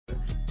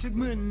Chúc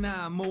mừng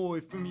năm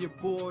mới from your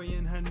boy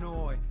in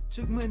Hanoi.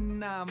 Chúc mừng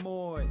năm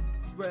mới,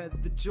 spread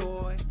the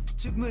joy.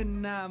 Chúc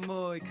mừng năm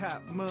mới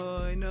khắp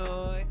mọi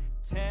nơi.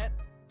 Tết,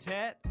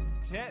 Tết,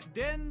 Tết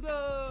đến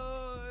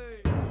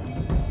rồi.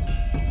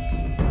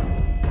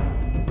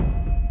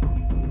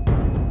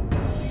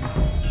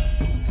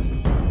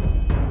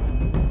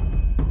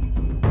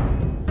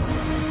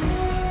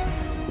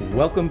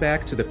 Welcome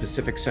back to the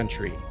Pacific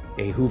Century,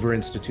 a Hoover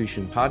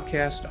Institution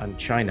podcast on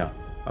China,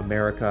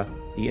 America,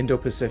 the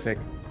Indo-Pacific,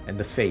 and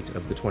the fate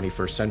of the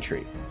 21st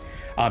century.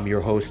 I'm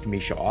your host,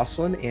 Misha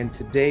Auslin, and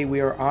today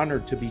we are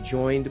honored to be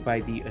joined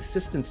by the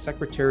Assistant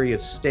Secretary of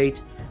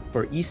State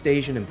for East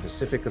Asian and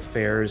Pacific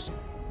Affairs,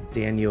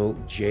 Daniel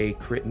J.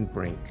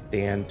 Kritenbrink,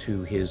 Dan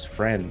to his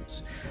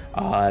friends.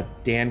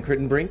 Dan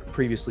Kritenbrink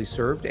previously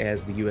served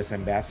as the U.S.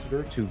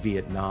 Ambassador to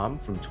Vietnam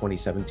from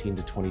 2017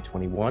 to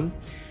 2021.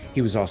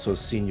 He was also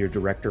Senior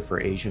Director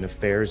for Asian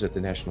Affairs at the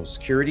National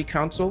Security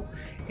Council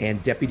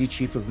and Deputy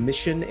Chief of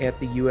Mission at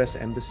the U.S.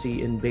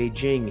 Embassy in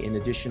Beijing, in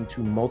addition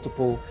to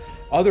multiple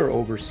other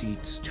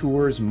overseas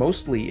tours,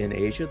 mostly in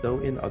Asia, though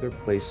in other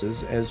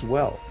places as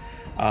well.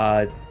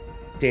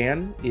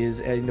 Dan is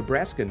a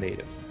Nebraska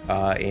native,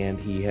 and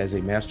he has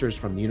a master's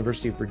from the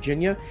University of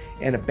Virginia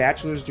and a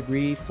bachelor's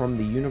degree from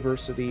the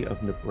University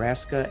of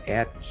Nebraska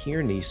at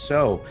Kearney.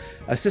 So,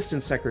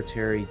 Assistant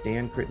Secretary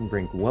Dan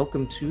Kritenbrink,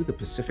 welcome to the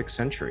Pacific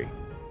Century.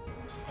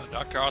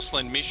 Dr.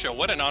 Auslin, Misha,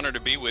 what an honor to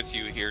be with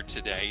you here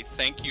today.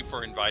 Thank you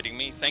for inviting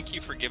me. Thank you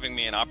for giving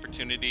me an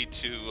opportunity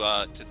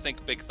to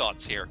think big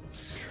thoughts here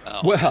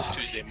on this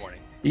Tuesday morning.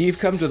 You've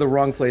come to the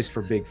wrong place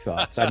for big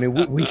thoughts. I mean,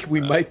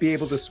 we might be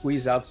able to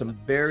squeeze out some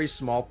very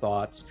small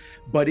thoughts,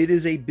 but it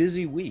is a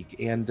busy week,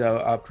 and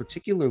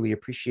particularly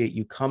appreciate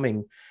you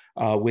coming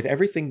with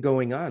everything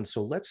going on.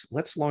 So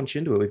let's launch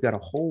into it. We've got a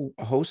whole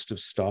host of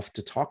stuff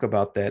to talk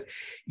about that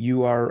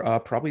you are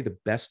probably the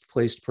best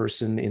placed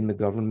person in the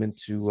government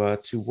to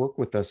work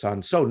with us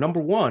on. So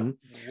number one.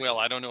 Well,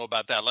 I don't know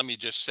about that. Let me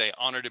just say,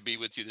 honor to be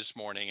with you this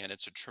morning, and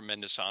it's a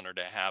tremendous honor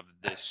to have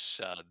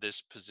this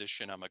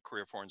position. I'm a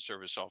career foreign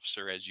service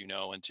officer, as you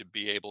know, and to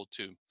be able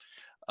to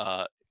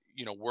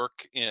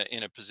work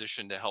in a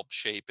position to help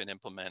shape and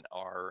implement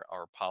our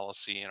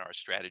policy and our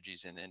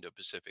strategies in the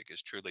Indo-Pacific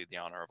is truly the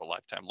honor of a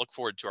lifetime. Look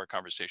forward to our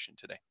conversation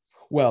today.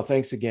 Well,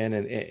 thanks again.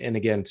 And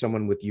again,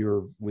 someone with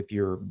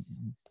your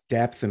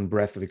depth and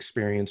breadth of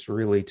experience,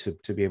 really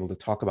to be able to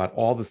talk about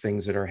all the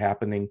things that are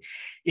happening,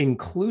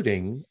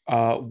 including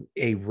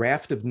a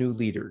raft of new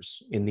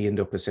leaders in the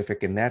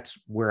Indo-Pacific. And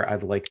that's where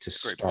I'd like to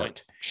start. Great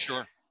point.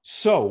 Sure.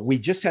 So we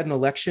just had an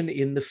election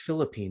in the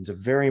Philippines, a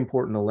very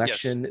important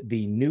election. Yes.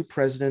 The new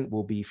president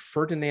will be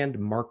Ferdinand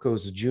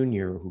Marcos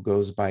Jr., who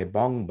goes by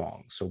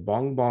Bongbong. So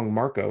Bongbong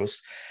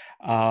Marcos,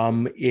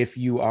 if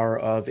you are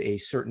of a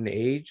certain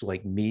age,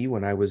 like me,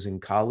 when I was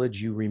in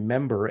college, you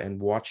remember and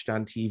watched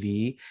on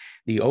TV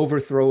the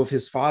overthrow of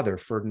his father,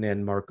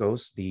 Ferdinand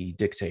Marcos, the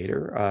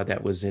dictator,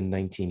 that was in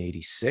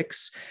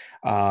 1986.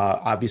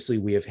 Obviously,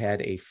 we have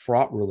had a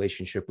fraught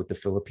relationship with the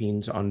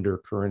Philippines under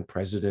current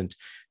President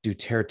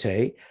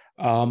Duterte.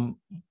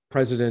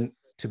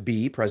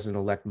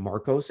 President-elect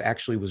Marcos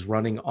actually was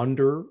running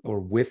under or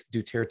with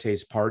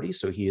Duterte's party.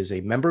 So he is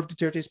a member of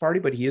Duterte's party,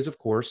 but he is, of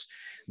course,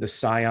 the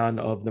scion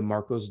of the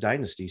Marcos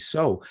dynasty.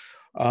 So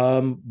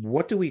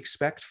what do we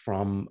expect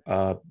from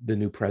the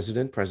new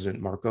president,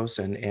 President Marcos,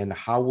 and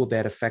how will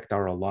that affect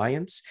our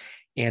alliance?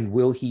 And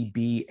will he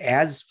be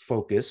as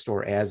focused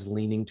or as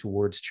leaning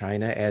towards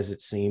China as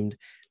it seemed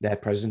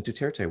that President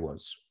Duterte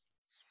was?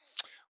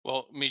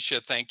 Well,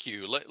 Misha, thank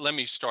you. Let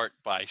me start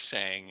by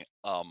saying,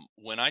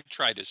 when I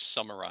try to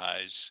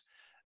summarize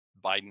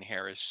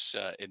Biden-Harris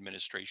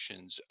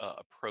administration's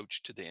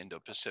approach to the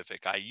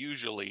Indo-Pacific, I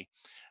usually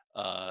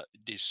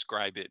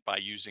describe it by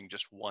using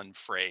just one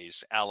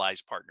phrase: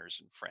 allies, partners,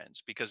 and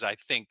friends, because I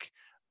think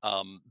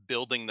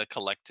building the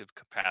collective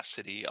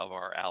capacity of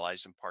our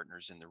allies and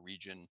partners in the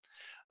region,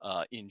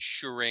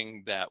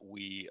 ensuring that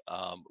we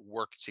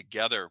work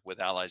together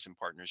with allies and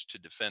partners to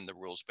defend the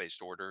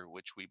rules-based order,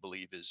 which we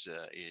believe is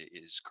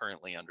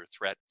currently under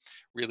threat,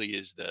 really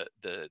is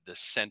the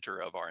center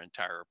of our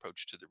entire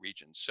approach to the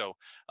region. So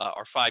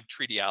our 5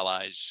 treaty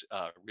allies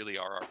really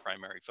are our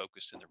primary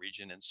focus in the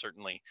region, and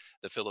certainly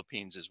the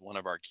Philippines is one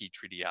of our key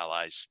treaty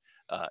allies.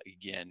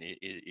 Again, it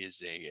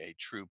is a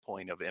true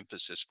point of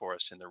emphasis for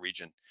us in the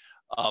region.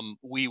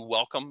 We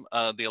welcome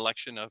the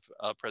election of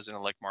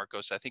President-elect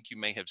Marcos. I think you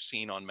may have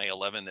seen on May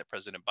 11 that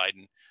President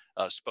Biden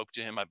spoke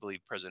to him. I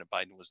believe President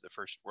Biden was the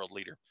first world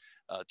leader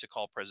to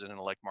call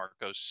President-elect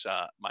Marcos.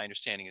 My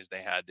understanding is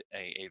they had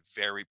a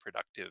very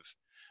productive,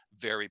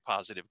 very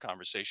positive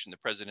conversation. The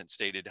president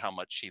stated how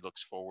much he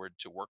looks forward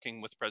to working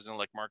with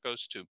President-elect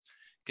Marcos to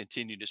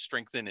continue to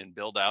strengthen and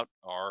build out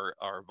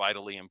our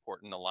vitally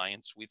important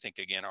alliance. We think,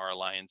 again, our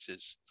alliance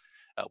is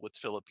with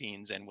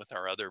Philippines and with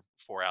our other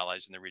 4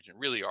 allies in the region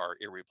really are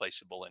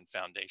irreplaceable and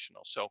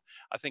foundational. So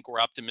I think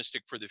we're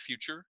optimistic for the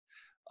future.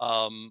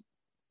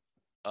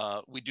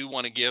 We do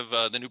want to give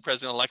the new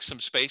president-elect some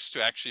space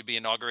to actually be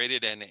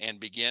inaugurated and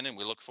begin, and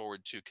we look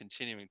forward to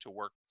continuing to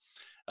work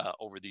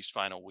over these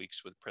final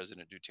weeks with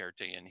President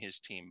Duterte and his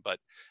team. But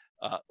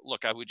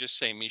look, I would just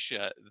say,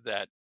 Misha,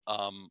 that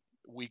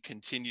we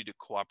continue to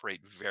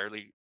cooperate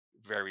very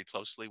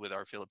closely with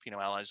our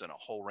Filipino allies on a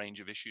whole range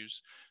of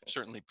issues,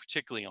 certainly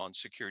particularly on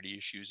security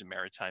issues and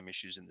maritime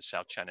issues in the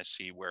South China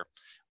Sea, where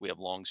we have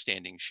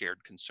longstanding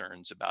shared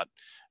concerns about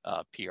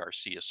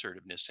PRC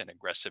assertiveness and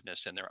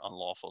aggressiveness and their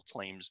unlawful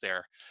claims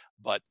there.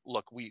 But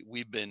look,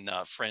 we've been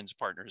friends,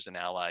 partners, and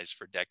allies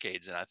for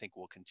decades, and I think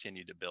we'll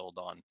continue to build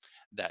on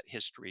that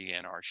history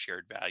and our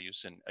shared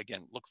values. And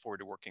again, look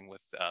forward to working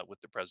with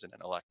the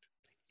president-elect.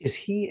 Is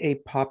he a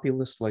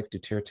populist like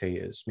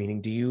Duterte is?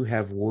 Meaning, do you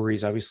have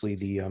worries? Obviously,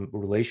 the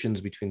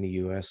relations between the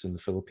U.S. and the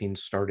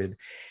Philippines started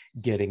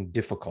getting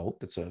difficult.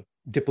 That's a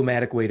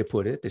diplomatic way to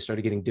put it. They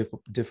started getting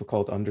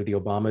difficult under the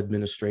Obama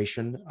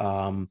administration.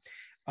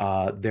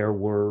 There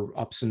were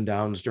ups and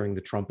downs during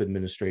the Trump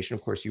administration.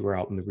 Of course, you were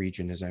out in the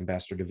region as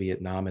ambassador to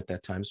Vietnam at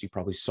that time, so you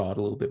probably saw it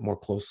a little bit more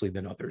closely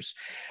than others.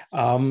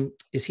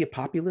 Is he a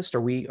populist?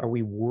 Are we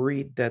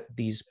worried that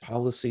these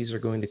policies are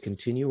going to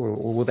continue, or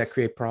will that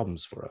create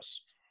problems for us?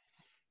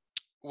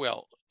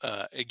 Well,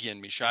 again,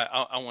 Misha,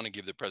 I want to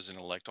give the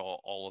president-elect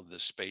all of the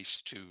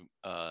space to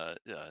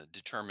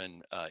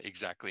determine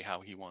exactly how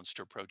he wants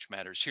to approach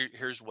matters.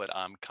 Here's what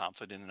I'm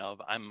confident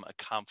of. I'm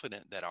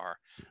confident that our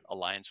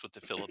alliance with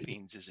the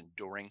Philippines is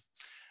enduring.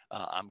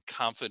 I'm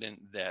confident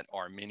that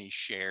our many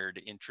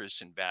shared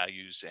interests and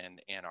values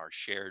and our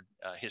shared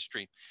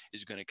history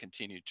is going to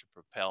continue to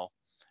propel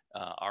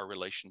our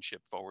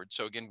relationship forward.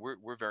 So again,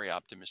 we're very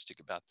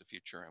optimistic about the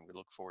future, and we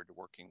look forward to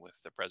working with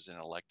the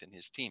president-elect and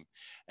his team.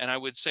 And I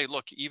would say,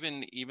 look,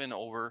 even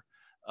over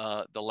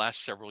the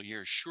last several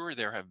years, sure,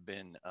 there have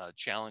been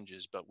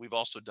challenges, but we've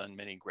also done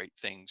many great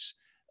things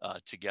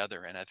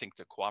together. And I think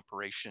the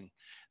cooperation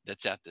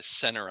that's at the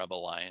center of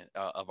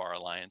our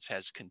alliance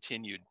has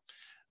continued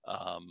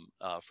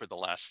for the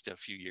last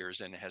few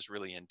years and has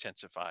really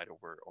intensified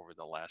over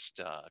the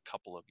last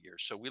couple of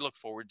years. So we look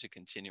forward to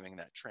continuing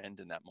that trend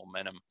and that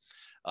momentum.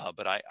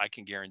 But I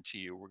can guarantee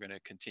you we're going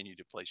to continue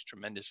to place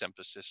tremendous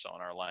emphasis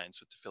on our alliance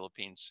with the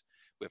Philippines.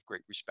 We have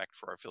great respect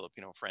for our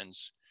Filipino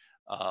friends.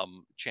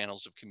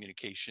 Channels of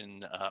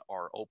communication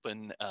are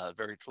open,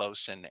 very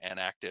close and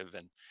active.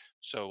 And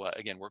so,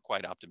 again, we're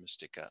quite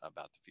optimistic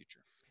about the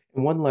future.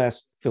 And one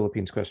last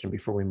Philippines question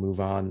before we move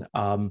on.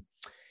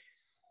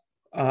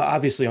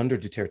 Obviously, under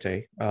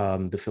Duterte,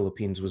 the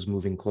Philippines was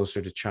moving closer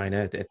to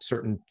China. At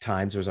certain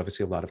times, there was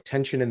obviously a lot of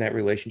tension in that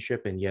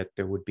relationship, and yet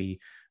there would be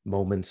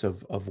moments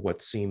of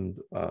what seemed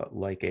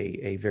like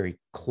a very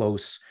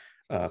close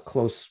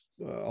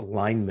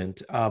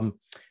alignment.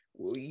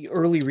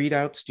 Early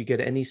readouts, do you get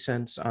any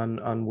sense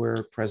on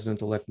where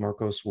President-elect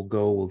Marcos will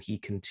go? Will he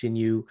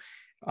continue?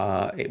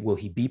 Will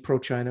he be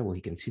pro-China? Will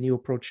he continue a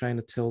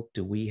pro-China tilt?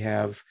 Do we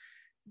have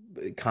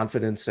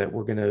confidence that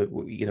we're going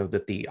to,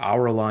 that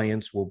our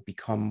alliance will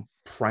become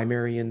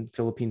primary in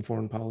Philippine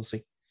foreign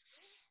policy?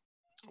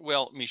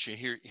 Well, Misha,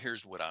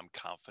 here's what I'm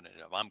confident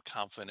of. I'm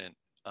confident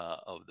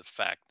of the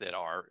fact that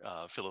our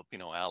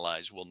Filipino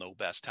allies will know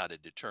best how to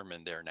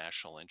determine their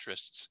national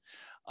interests.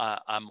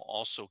 I'm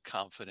also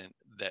confident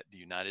that the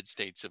United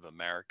States of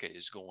America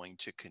is going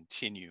to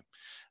continue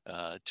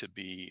to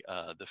be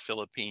the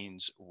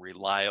Philippines'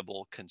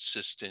 reliable,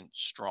 consistent,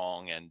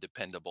 strong, and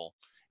dependable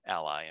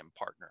ally and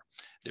partner.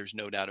 There's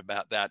no doubt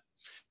about that.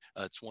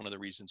 It's one of the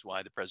reasons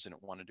why the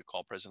president wanted to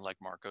call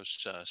President-elect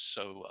Marcos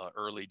so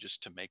early,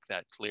 just to make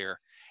that clear.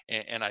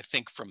 And I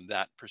think from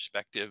that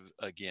perspective,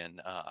 again,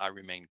 I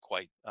remain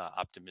quite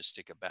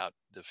optimistic about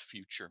the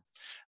future.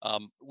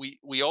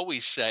 We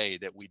always say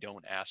that we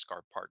don't ask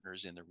our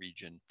partners in the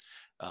region,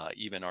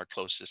 even our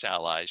closest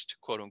allies, to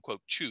quote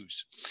unquote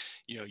choose.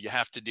 You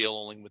have to deal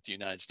only with the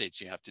United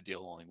States. You have to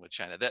deal only with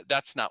China.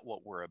 That's not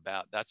what we're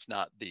about. That's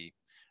not the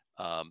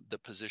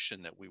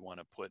position that we want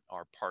to put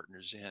our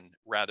partners in.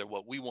 Rather,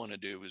 what we want to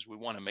do is we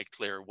want to make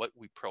clear what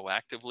we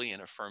proactively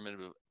and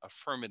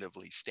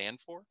affirmatively stand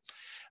for.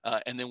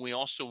 And then we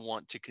also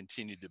want to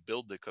continue to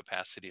build the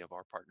capacity of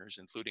our partners,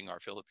 including our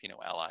Filipino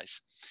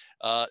allies,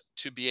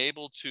 to be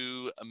able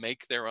to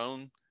make their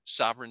own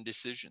sovereign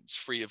decisions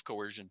free of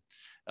coercion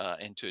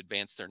and to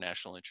advance their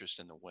national interest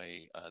in the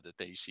way that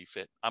they see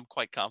fit. I'm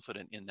quite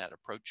confident in that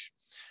approach.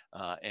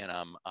 And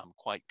I'm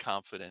quite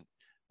confident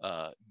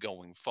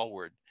going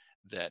forward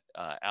that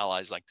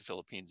allies like the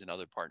Philippines and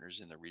other partners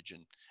in the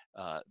region,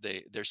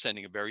 they're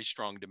sending a very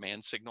strong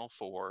demand signal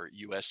for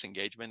U.S.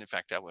 engagement. In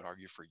fact, I would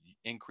argue for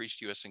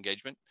increased U.S.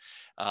 engagement.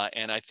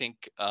 And I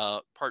think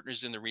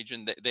partners in the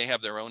region, they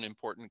have their own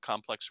important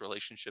complex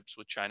relationships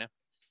with China.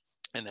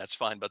 And that's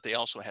fine, but they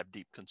also have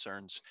deep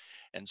concerns.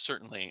 And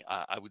certainly,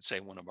 I would say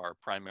one of our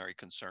primary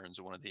concerns,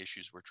 or one of the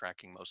issues we're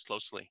tracking most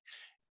closely,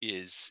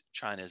 is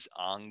China's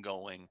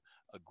ongoing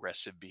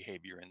aggressive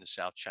behavior in the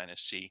South China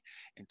Sea,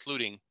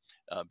 including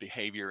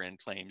behavior and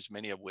claims,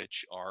 many of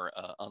which are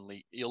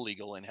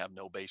illegal and have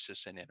no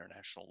basis in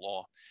international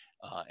law.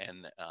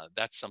 And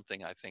that's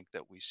something I think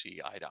that we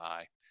see eye to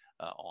eye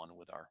on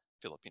with our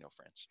Filipino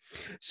friends.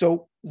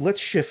 So let's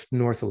shift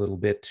north a little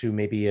bit to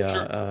maybe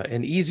Sure.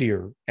 an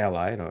easier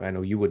ally. I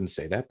know you wouldn't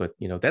say that, but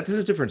that is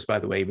a difference, by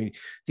the way. I mean,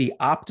 the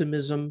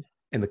optimism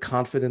and the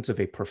confidence of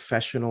a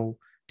professional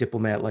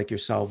diplomat like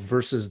yourself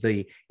versus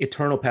the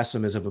eternal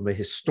pessimism of a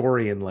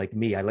historian like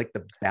me. I like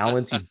the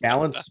balance. You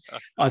balance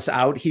us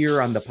out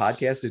here on the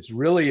podcast. It's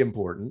really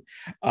important.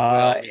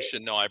 Well, Misha,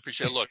 no, I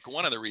appreciate it. Look,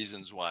 one of the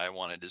reasons why I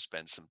wanted to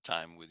spend some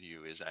time with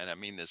you is, and I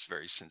mean this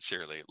very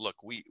sincerely, look,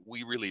 we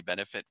really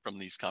benefit from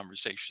these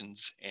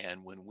conversations.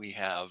 And when we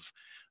have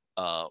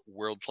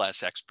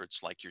world-class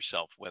experts like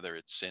yourself, whether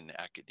it's in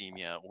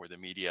academia or the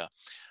media,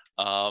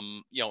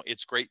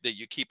 it's great that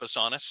you keep us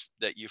honest,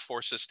 that you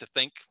force us to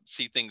think,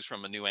 see things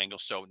from a new angle.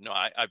 So no,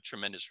 I have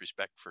tremendous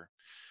respect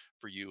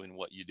for you and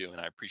what you do, and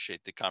I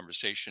appreciate the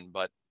conversation.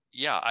 But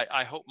yeah,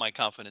 I hope my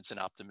confidence and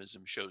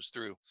optimism shows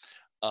through.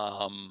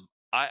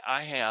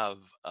 I have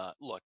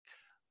look,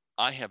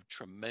 I have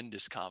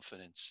tremendous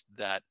confidence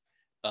that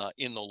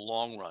in the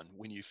long run,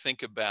 when you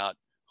think about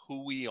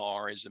who we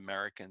are as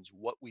Americans,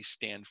 what we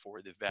stand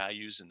for, the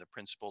values and the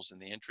principles and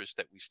the interests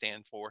that we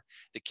stand for,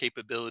 the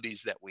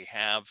capabilities that we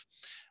have,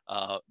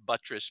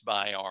 buttressed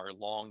by our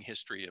long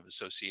history of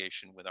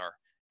association with our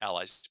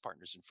allies,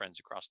 partners, and friends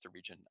across the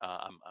region,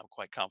 I'm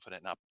quite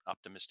confident and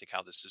optimistic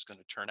how this is going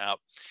to turn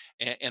out.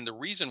 And the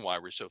reason why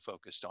we're so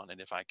focused on it,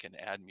 if I can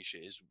add,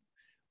 Misha, is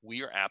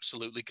we are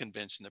absolutely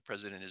convinced, and the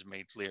president has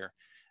made clear,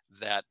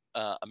 that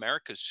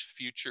America's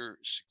future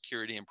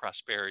security and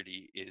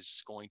prosperity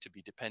is going to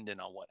be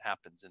dependent on what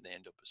happens in the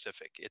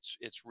Indo-Pacific.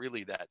 It's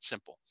really that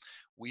simple.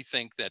 We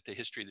think that the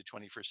history of the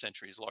 21st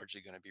century is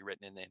largely going to be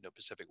written in the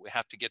Indo-Pacific. We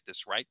have to get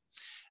this right.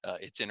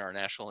 It's in our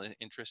national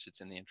interest.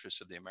 It's in the interests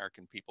of the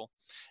American people.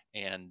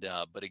 And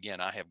but again,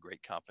 I have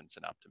great confidence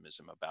and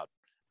optimism about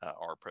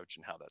our approach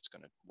and how that's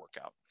going to work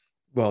out.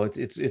 Well,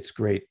 it's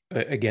great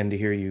again to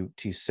hear you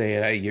to say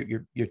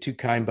it. You're too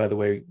kind, by the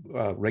way.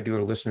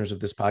 Regular listeners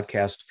of this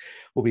podcast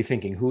will be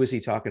thinking, "Who is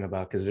he talking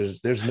about?" Because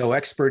there's no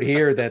expert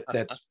here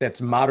that's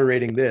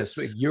moderating this.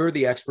 You're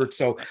the expert.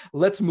 So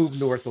let's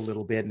move north a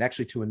little bit, and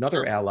actually to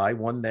another Sure. ally,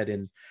 one that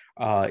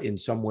in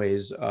some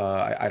ways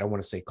I don't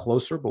want to say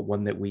closer, but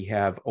one that we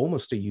have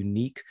almost a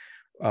unique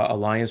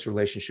alliance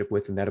relationship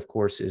with, and that, of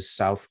course, is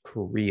South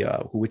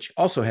Korea, which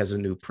also has a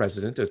new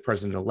president. A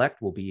president-elect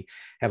will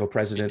have a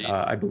president, Indeed.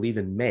 I believe,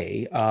 in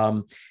May,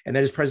 and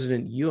that is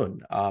President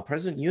Yoon.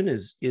 President Yoon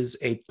is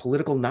a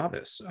political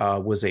novice,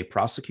 was a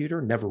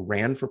prosecutor, never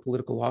ran for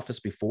political office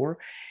before,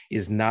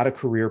 is not a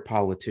career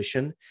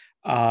politician.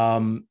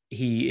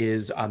 He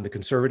is on the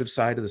conservative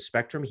side of the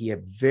spectrum. He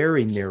had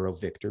very narrow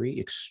victory,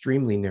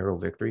 extremely narrow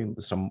victory.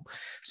 Some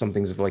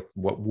things of like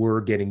what we're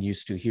getting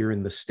used to here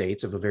in the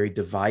States, of a very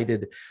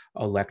divided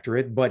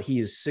electorate, but he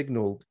has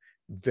signaled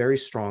very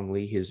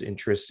strongly his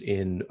interest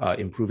in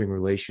improving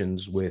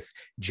relations with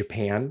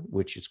Japan,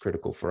 which is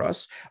critical for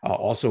us,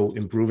 also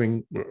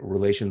improving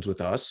relations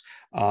with us,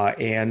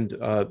 and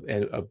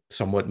a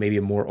somewhat maybe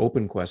a more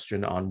open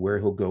question on where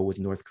he'll go with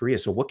North Korea.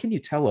 So what can you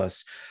tell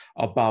us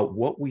about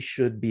what we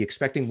should be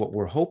expecting, what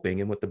we're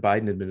hoping, and what the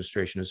Biden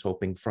administration is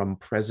hoping from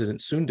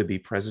soon to be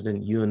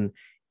President Yoon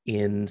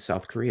in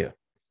South Korea?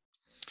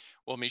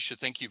 Well, Misha,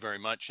 thank you very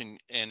much.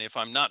 And if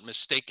I'm not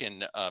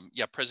mistaken,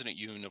 yeah, President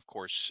Yoon, of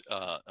course,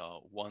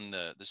 won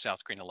the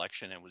South Korean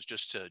election and was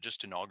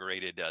just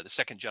inaugurated. The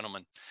second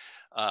gentleman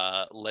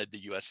led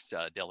the U.S.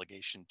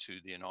 Delegation to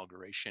the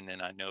inauguration,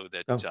 and I know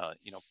that Oh.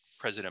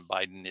 President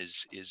Biden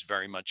is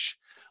very much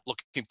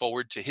looking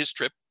forward to his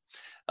trip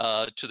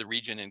to the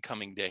region in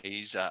coming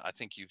days. I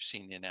think you've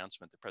seen the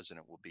announcement. The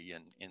president will be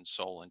in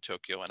Seoul and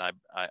Tokyo, and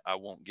I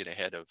won't get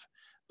ahead of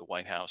the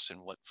White House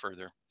and what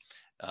further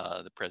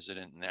the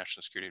president and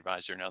national security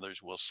advisor and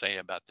others will say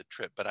about the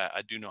trip, but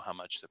I do know how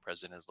much the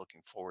president is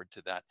looking forward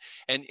to that.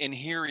 And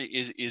here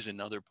is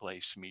another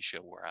place, Misha,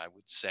 where I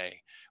would say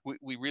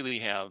we really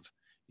have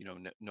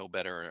no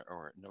better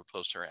or no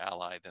closer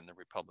ally than the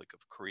Republic of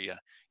Korea.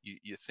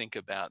 You think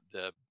about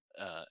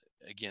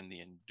again,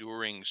 the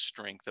enduring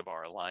strength of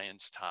our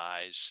alliance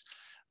ties,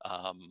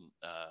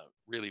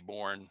 really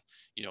born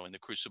in the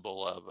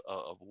crucible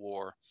of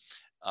war,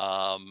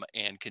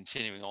 and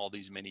continuing all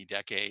these many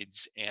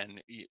decades.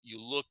 And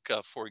you look,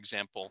 for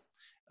example,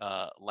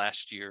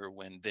 last year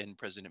when then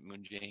President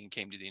Moon Jae-in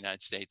came to the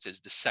United States as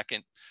the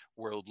second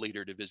world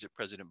leader to visit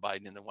President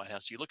Biden in the White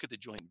House. You look at the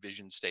joint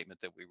vision statement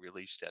that we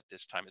released at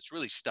this time. It's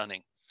really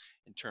stunning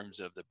in terms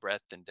of the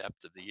breadth and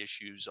depth of the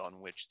issues on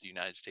which the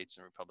United States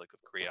and the Republic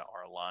of Korea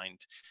are aligned,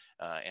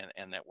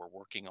 and that we're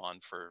working on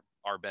for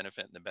our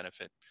benefit and the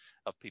benefit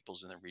of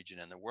peoples in the region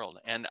and the world.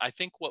 And I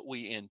think what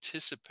we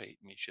anticipate,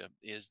 Misha,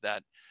 is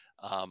that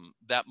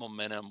that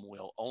momentum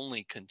will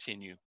only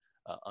continue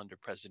under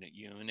President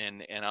Yoon,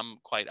 and I'm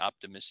quite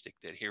optimistic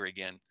that here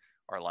again,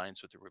 our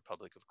alliance with the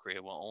Republic of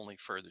Korea will only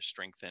further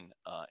strengthen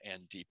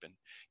and deepen.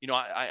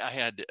 I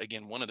had,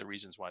 again, one of the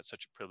reasons why it's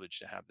such a privilege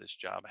to have this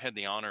job. I had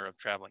the honor of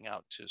traveling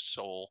out to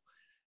Seoul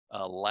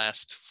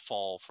last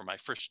fall for my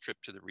first trip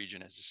to the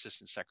region as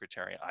Assistant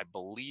Secretary. I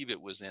believe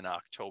it was in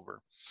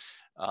October.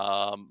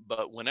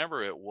 But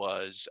whenever it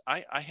was,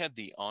 I had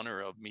the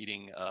honor of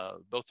meeting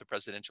both the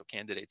presidential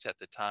candidates at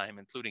the time,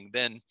 including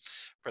then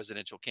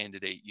presidential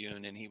candidate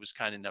Yoon, and he was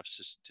kind enough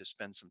to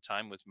spend some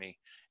time with me,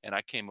 and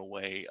I came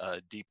away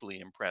deeply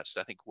impressed.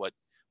 I think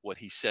what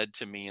he said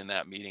to me in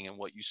that meeting and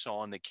what you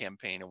saw in the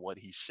campaign and what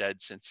he said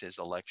since his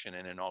election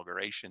and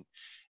inauguration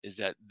is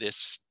that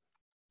this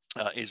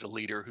is a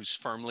leader who's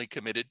firmly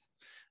committed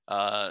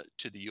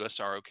to the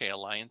US-ROK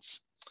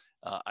alliance.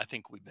 I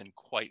think we've been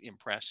quite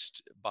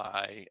impressed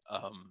by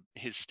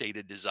his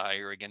stated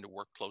desire, again, to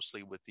work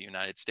closely with the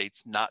United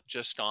States, not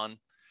just on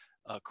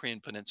Korean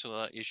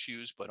Peninsula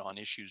issues, but on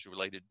issues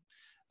related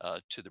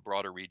to the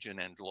broader region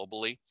and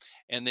globally.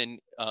 And then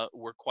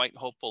we're quite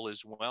hopeful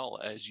as well,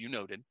 as you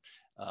noted.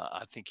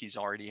 I think he's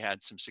already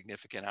had some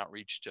significant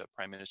outreach to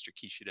Prime Minister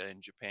Kishida in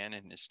Japan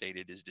and has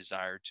stated his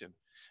desire to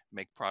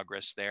make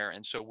progress there.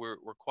 And so we're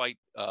quite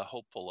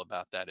hopeful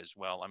about that as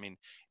well. I mean,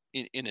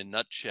 in a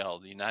nutshell,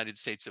 the United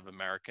States of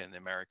America and the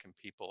American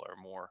people are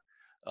more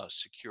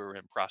secure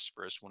and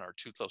prosperous when our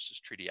two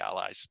closest treaty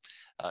allies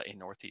in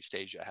Northeast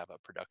Asia have a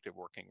productive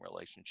working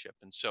relationship.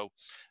 And so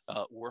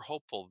we're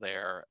hopeful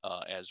there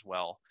as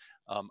well.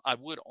 I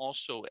would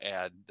also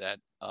add that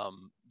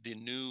the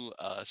new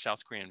South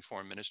Korean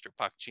Foreign Minister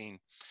Park Jin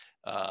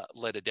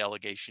led a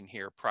delegation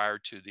here prior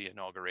to the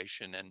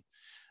inauguration, and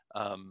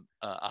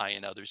I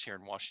and others here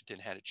in Washington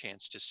had a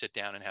chance to sit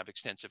down and have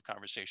extensive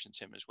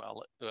conversations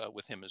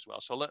with him as well.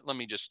 So let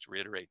me just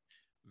reiterate,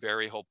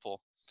 very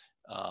hopeful,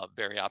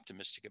 very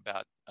optimistic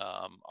about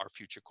our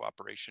future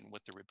cooperation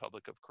with the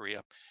Republic of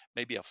Korea.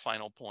 Maybe a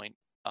final point.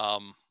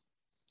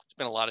 There's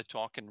been a lot of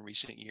talk in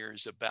recent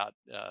years about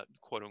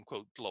quote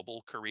unquote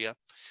global Korea,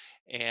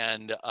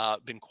 and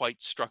been quite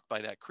struck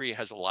by that. Korea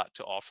has a lot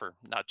to offer,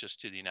 not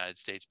just to the United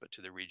States, but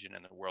to the region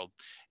and the world.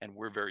 And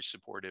we're very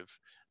supportive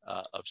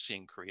of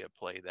seeing Korea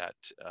play that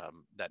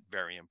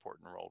very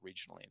important role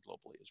regionally and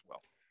globally as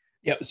well.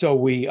 Yeah, so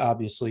we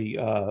obviously,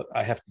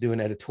 I have to do an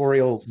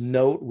editorial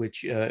note,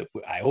 which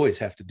I always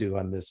have to do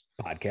on this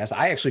podcast.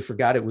 I actually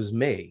forgot it was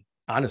May.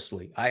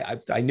 Honestly,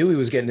 I knew he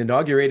was getting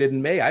inaugurated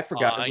in May. I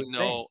forgot it was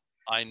May.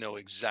 I know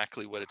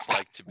exactly what it's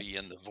like to be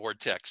in the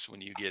vortex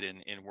when you get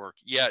in work.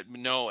 Yeah,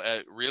 no,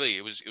 really,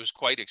 it was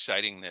quite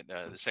exciting that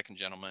the second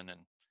gentleman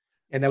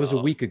and that was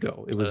a week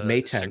ago. It was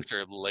May 10th.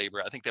 Secretary of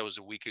Labor. I think that was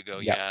a week ago.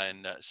 Yep. Yeah,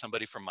 and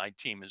somebody from my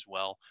team as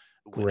well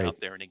went Great. out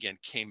there and again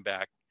came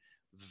back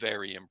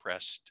very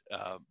impressed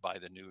by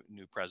the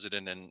new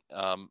president. And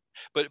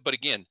but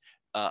again,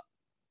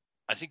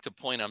 I think the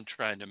point I'm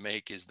trying to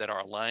make is that our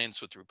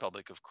alliance with the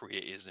Republic of Korea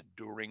is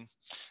enduring,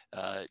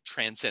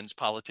 transcends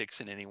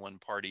politics in any one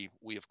party.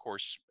 We, of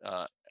course,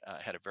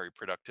 had a very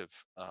productive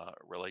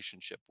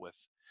relationship with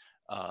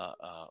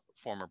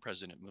former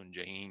President Moon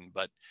Jae-in,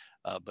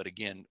 but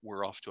again,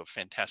 we're off to a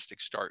fantastic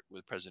start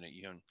with President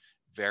Yoon.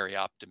 Very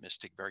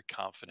optimistic, very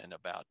confident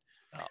about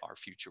our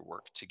future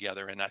work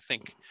together. And I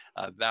think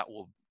that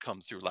will come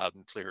through loud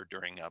and clear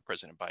during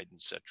President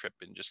Biden's trip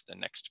in just the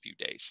next few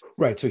days.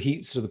 Right. So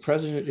the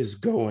president is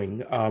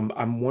going.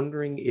 I'm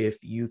wondering if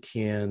you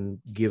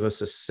can give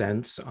us a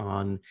sense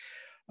on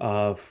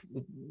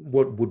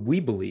what would we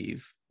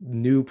believe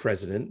new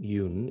President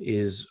Yoon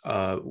is,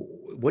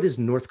 what his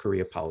North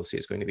Korea policy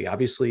is going to be.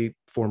 Obviously,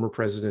 former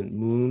President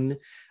Moon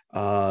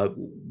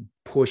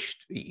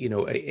pushed,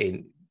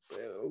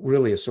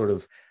 really a sort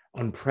of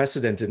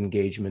unprecedented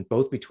engagement,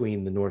 both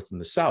between the North and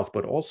the South,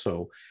 but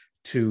also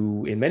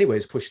to, in many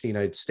ways, push the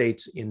United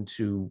States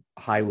into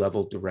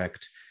high-level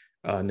direct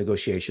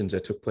negotiations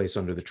that took place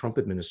under the Trump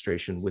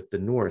administration with the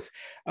North.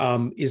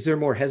 Is there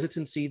more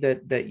hesitancy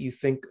that you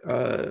think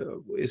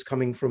is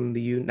coming from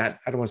the I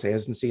don't want to say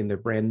hesitancy, and they're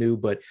brand new,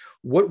 but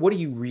what are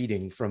you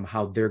reading from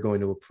how they're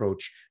going to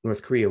approach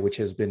North Korea, which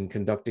has been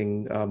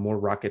conducting more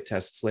rocket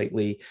tests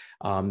lately?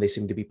 They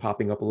seem to be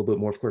popping up a little bit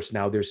more. Of course,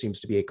 now there seems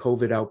to be a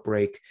COVID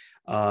outbreak.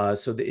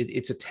 So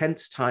it's a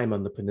tense time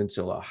on the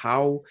peninsula.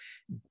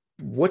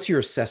 What's your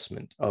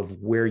assessment of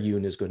where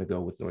Yoon is going to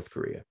go with North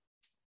Korea?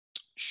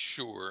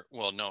 Sure.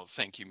 Well, no,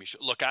 thank you, Misha.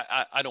 Look,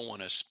 I don't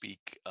want to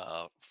speak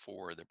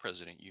for the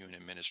President Yoon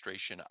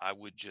administration. I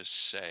would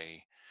just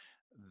say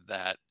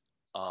that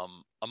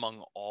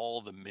among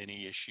all the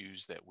many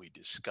issues that we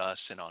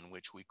discuss and on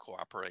which we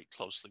cooperate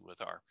closely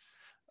with our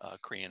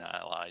Korean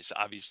allies,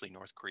 obviously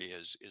North Korea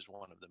is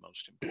one of the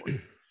most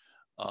important.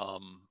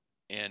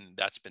 And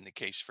that's been the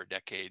case for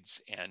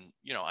decades. And,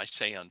 I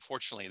say,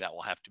 unfortunately, that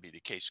will have to be the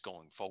case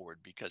going forward,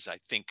 because I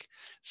think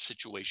the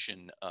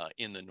situation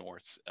in the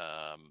North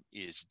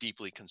is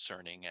deeply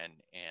concerning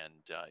and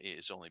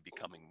is only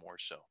becoming more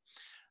so.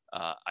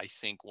 I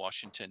think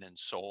Washington and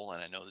Seoul,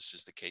 and I know this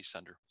is the case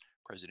under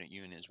President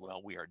Yoon as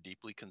well, we are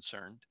deeply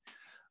concerned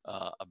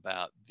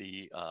about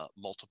the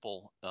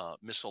multiple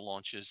missile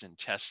launches and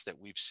tests that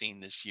we've seen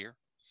this year.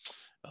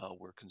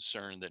 We're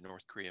concerned that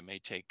North Korea may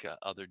take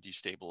other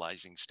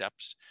destabilizing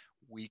steps.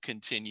 We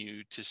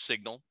continue to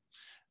signal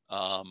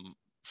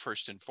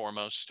first and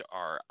foremost,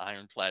 are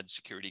ironclad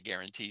security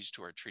guarantees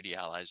to our treaty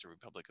allies, the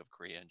Republic of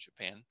Korea and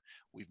Japan.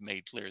 We've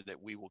made clear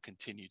that we will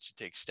continue to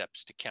take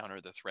steps to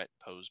counter the threat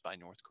posed by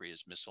North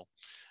Korea's missile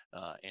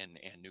and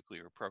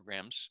nuclear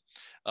programs.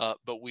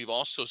 But we've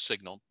also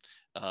signaled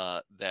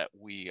that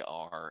we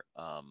are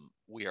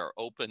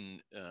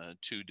open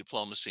to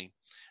diplomacy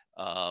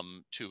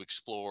to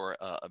explore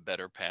a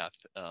better path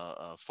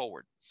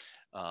forward.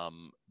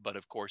 But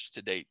of course,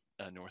 to date,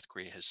 North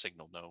Korea has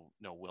signaled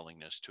no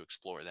willingness to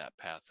explore that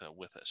path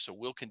with us. So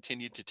we'll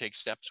continue to take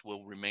steps.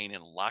 We'll remain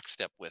in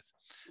lockstep with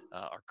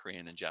our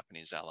Korean and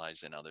Japanese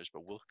allies and others,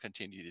 but we'll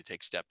continue to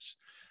take steps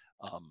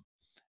um,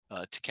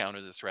 to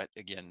counter the threat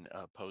again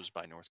posed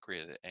by North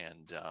Korea.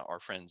 And our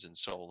friends in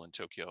Seoul and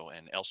Tokyo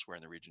and elsewhere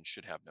in the region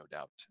should have no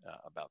doubt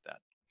about that.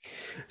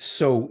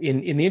 So,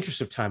 in the interest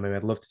of time,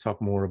 I'd love to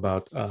talk more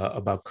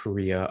about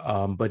Korea,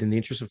 but in the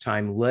interest of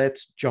time,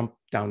 let's jump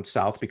down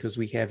south because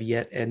we have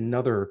yet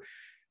another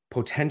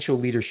potential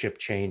leadership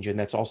change, and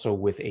that's also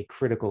with a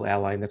critical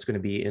ally, and that's going to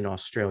be in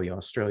Australia.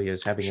 Australia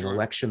is having an Sure.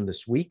 election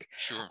this week.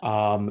 Sure.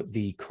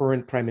 The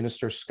current Prime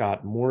Minister,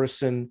 Scott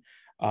Morrison,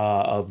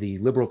 of the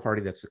Liberal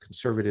Party, that's the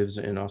Conservatives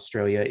in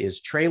Australia,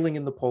 is trailing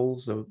in the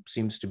polls, so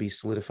seems to be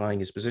solidifying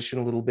his position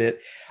a little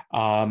bit.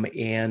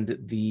 And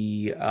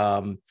the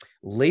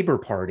Labour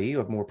Party,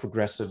 a more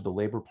progressive, the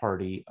Labour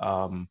Party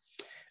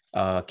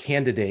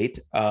candidate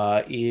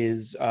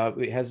has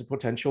the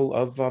potential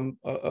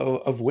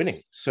of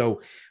winning.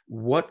 So,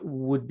 what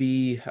would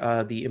be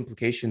the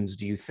implications?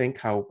 Do you think?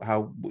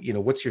 How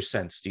what's your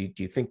sense? Do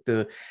you think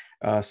the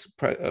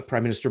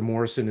Prime Minister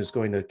Morrison is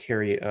going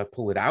to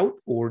pull it out,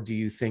 or do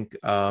you think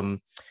we're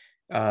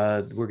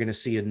going to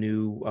see a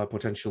new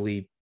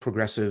potentially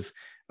progressive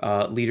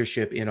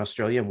leadership in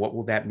Australia? And what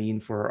will that mean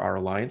for our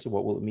alliance, and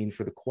what will it mean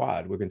for the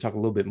Quad? We're going to talk a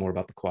little bit more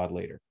about the Quad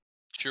later.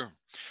 Sure.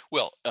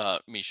 Well,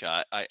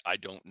 Misha, I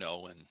don't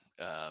know, and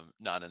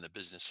not in the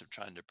business of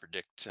trying to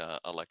predict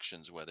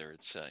elections, whether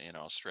it's in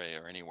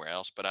Australia or anywhere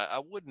else. But I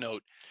would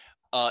note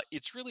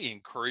it's really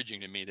encouraging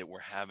to me that we're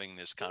having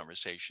this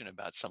conversation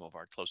about some of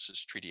our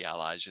closest treaty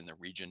allies in the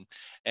region,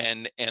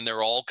 and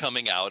they're all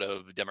coming out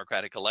of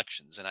democratic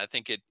elections. And I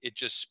think it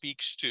just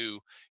speaks to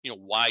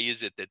why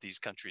is it that these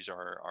countries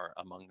are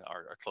among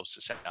our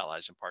closest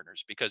allies and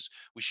partners, because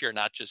we share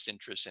not just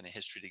interests and a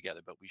history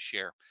together, but we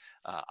share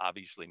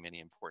obviously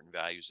many important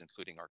values,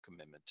 including our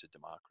commitment to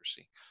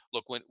democracy.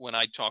 Look, when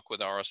I talk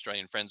with our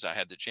Australian friends, I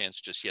had the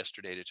chance just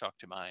yesterday to talk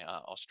to my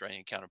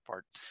Australian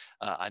counterpart.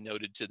 I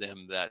noted to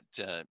them that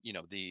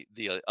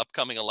the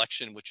upcoming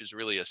election, which is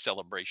really a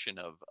celebration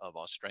of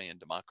Australian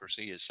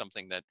democracy, is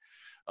something that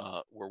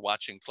we're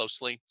watching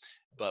closely.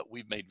 But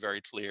we've made very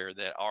clear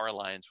that our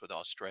alliance with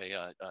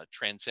Australia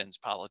transcends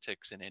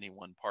politics in any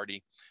one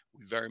party.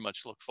 We very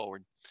much look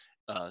forward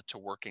to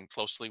working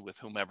closely with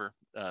whomever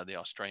the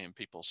Australian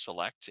people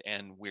select,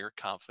 and we're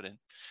confident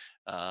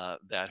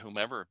that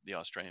whomever the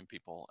Australian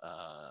people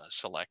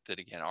select, that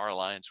again our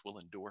alliance will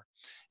endure,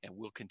 and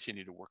we'll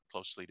continue to work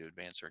closely to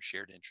advance our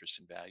shared interests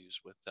and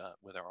values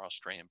with our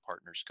Australian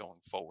partners going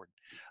forward.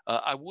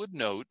 I would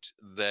note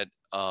that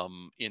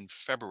in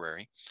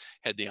February,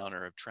 had the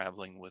honor of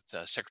traveling with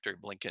Secretary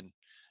Blinken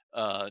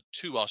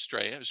to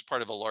Australia. It was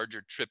part of a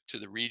larger trip to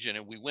the region,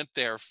 and we went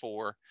there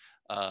for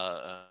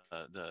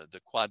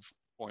the Quad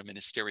Foreign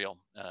Ministerial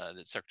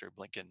that Secretary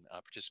Blinken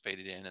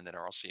participated in, and that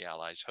our RC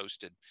allies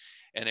hosted.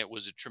 And it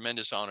was a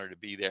tremendous honor to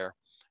be there.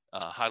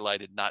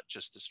 Highlighted not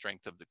just the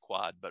strength of the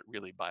Quad, but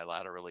really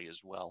bilaterally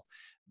as well,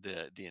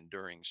 the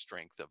enduring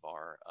strength of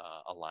our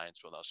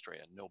alliance with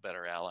Australia. No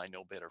better ally,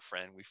 no better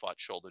friend. We fought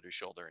shoulder to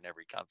shoulder in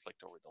every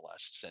conflict over the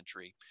last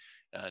century,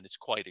 and it's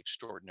quite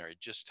extraordinary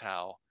just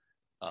how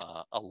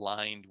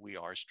aligned we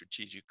are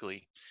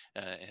strategically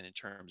and in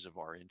terms of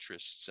our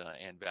interests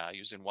and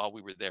values. And while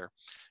we were there,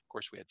 of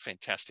course, we had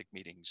fantastic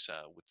meetings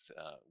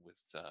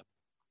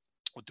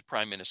with the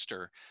Prime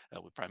Minister,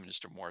 with Prime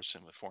Minister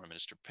Morrison, with Foreign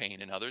Minister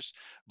Payne, and others.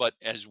 But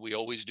as we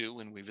always do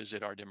when we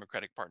visit our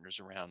democratic partners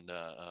around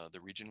the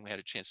region, we had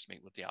a chance to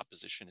meet with the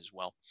opposition as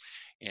well.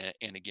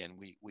 And again,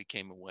 we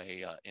came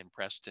away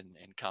impressed and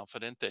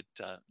confident that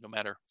no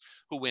matter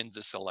who wins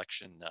this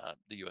election,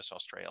 the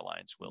U.S.-Australia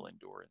alliance will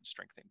endure and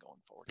strengthen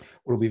going forward.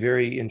 It'll be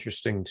very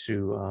interesting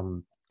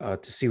to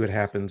see what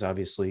happens.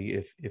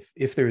 Obviously,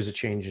 if there is a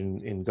change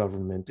in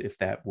government, if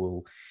that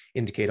will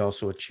indicate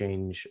also a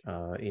change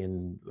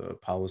in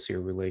policy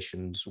or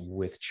relations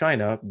with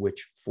China,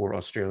 which for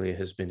Australia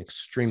has been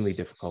extremely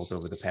difficult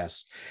over the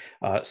past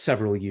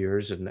several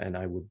years, and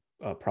I would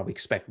probably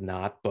expect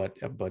not, but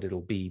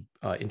it'll be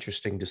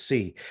interesting to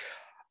see.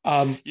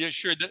 Yeah,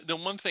 sure. The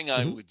one thing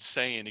I would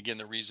say, and again,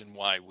 the reason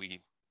why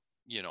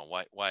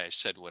why I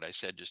said what I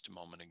said just a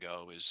moment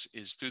ago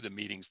is through the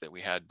meetings that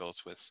we had both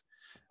with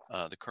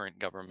the current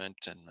government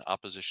and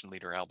opposition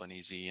leader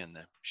Albanese and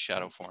the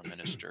shadow foreign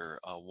minister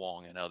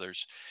Wong and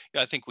others.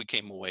 I think we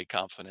came away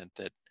confident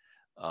that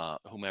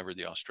whomever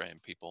the Australian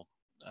people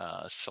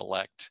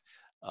select,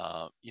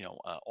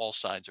 all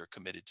sides are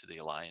committed to the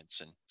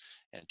alliance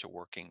and to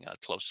working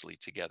closely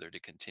together to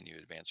continue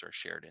to advance our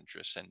shared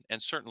interests.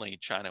 And certainly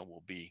China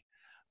will be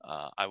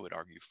I would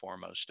argue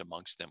foremost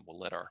amongst them. We'll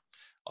let our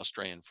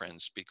Australian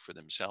friends speak for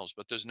themselves,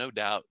 but there's no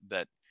doubt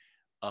that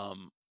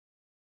um,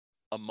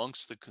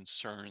 amongst the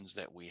concerns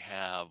that we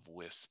have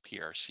with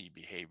PRC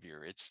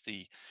behavior, it's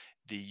the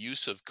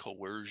use of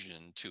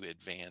coercion to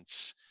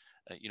advance,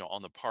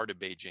 on the part of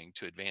Beijing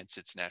to advance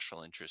its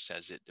national interests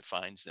as it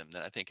defines them,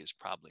 that I think is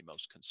probably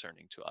most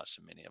concerning to us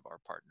and many of our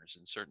partners.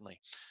 And certainly,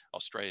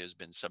 Australia has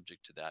been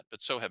subject to that,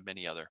 but so have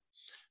many other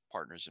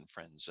partners and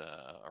friends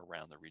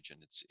around the region.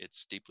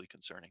 It's deeply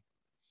concerning.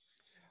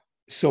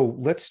 So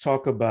let's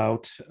talk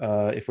about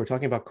if we're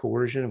talking about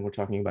coercion and we're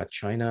talking about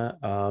China,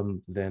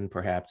 then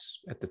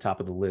perhaps at the top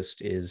of the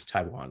list is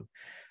Taiwan.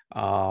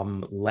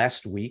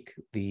 Last week,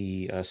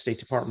 the State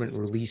Department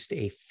released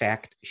a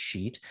fact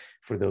sheet.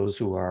 For those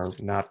who are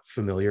not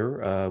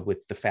familiar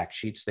with the fact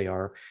sheets, they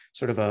are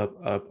sort of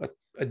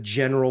a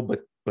general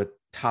but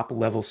top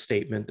level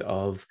statement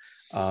of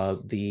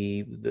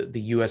the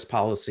U.S.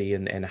 policy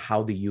and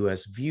how the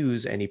U.S.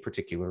 views any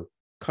particular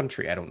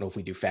country. I don't know if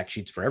we do fact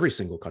sheets for every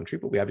single country,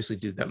 but we obviously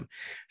do them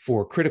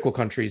for critical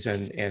countries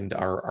and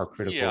our Yeah,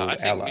 critical I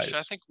think Misha, I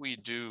allies. think we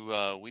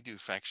do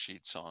fact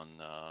sheets on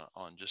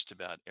just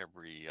about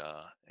every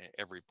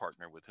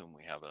partner with whom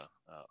we have a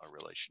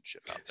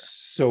relationship out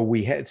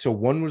there. So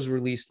one was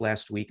released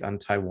last week on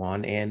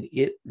Taiwan, and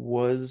it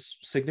was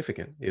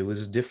significant. It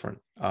was different.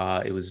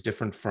 It was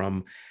different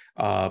from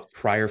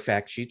prior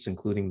fact sheets,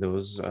 including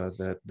those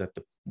that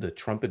the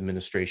Trump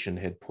administration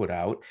had put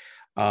out,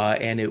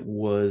 and it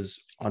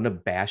was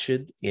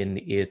unabashed in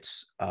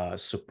its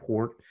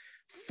support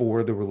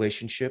for the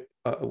relationship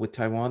with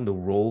Taiwan, the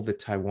role that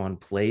Taiwan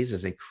plays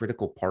as a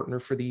critical partner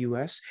for the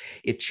U.S.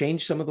 It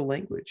changed some of the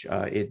language.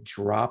 It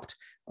dropped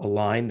a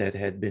line that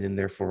had been in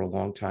there for a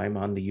long time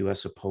on the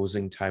U.S.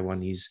 opposing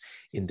Taiwanese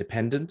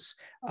independence.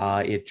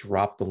 It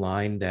dropped the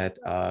line that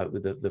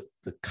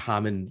the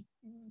common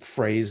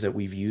phrase that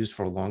we've used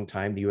for a long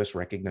time. The U.S.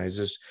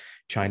 recognizes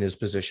China's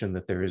position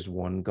that there is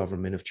one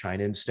government of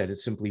China. Instead, it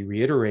simply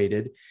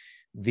reiterated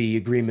the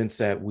agreements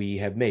that we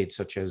have made,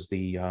 such as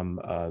the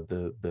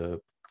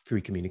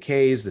three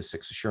communiques, the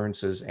six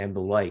assurances, and the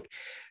like.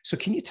 So,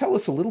 can you tell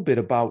us a little bit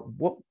about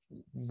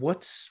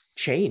what's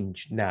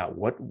changed now?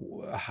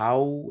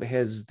 How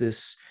has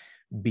this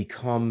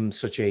become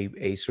such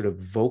a sort of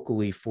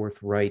vocally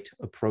forthright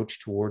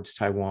approach towards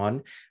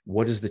Taiwan?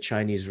 What has the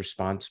Chinese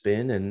response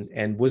been?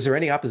 And was there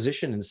any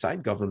opposition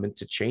inside government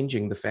to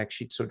changing the fact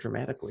sheet so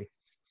dramatically?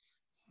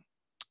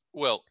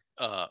 Well,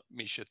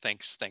 Misha,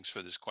 thanks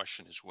for this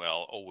question as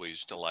well.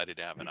 Always delighted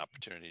to have an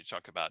opportunity to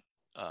talk about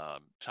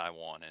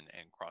Taiwan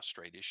and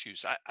cross-strait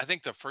issues. I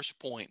think the first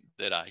point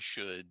that I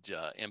should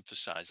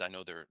emphasize, I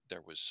know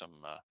there was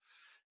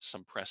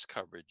some press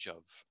coverage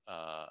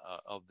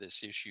of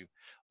this issue.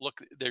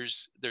 Look,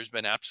 there's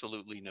been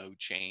absolutely no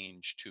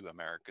change to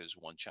America's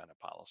one China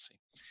policy,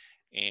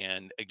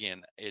 and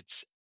again,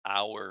 it's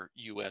our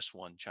U.S.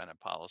 one China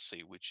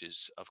policy, which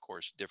is of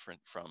course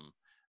different from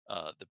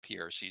the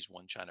PRC's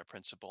one China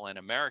principle, and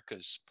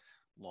America's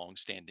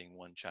longstanding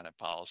one China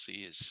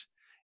policy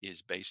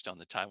is based on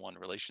the Taiwan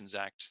Relations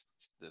Act,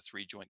 the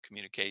three joint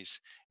communiques,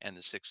 and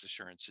the six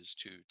assurances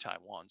to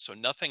Taiwan. So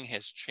nothing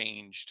has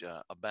changed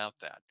about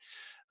that.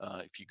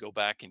 If you go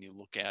back and you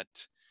look at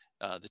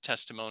the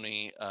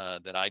testimony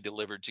that I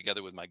delivered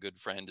together with my good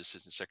friend,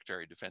 Assistant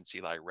Secretary of Defense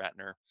Eli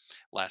Ratner,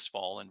 last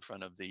fall in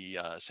front of the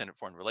Senate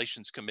Foreign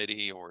Relations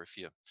Committee, or if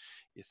you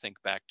think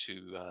back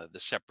to the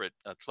separate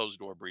closed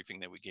door briefing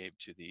that we gave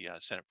to the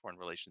Senate Foreign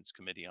Relations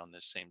Committee on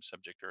this same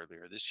subject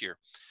earlier this year,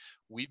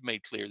 we've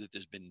made clear that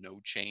there's been no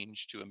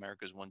change to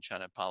America's one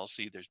China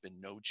policy. There's been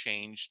no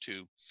change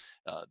to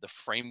the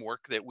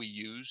framework that we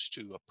use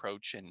to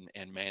approach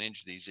and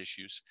manage these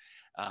issues.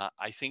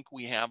 I think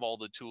we have all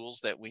the tools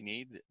that we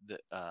need.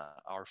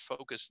 Our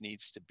focus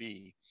needs to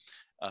be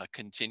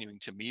continuing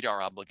to meet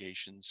our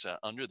obligations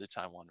under the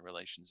Taiwan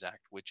Relations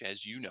Act, which,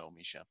 as you know,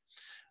 Misha,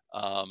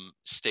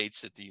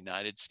 states that the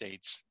United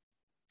States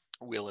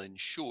will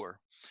ensure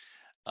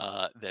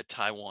that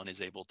Taiwan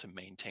is able to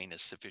maintain a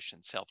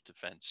sufficient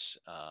self-defense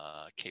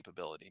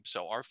capability.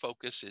 So our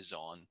focus is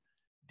on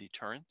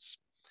deterrence.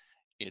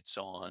 It's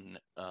on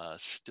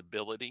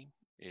stability.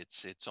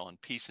 It's on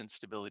peace and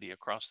stability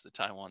across the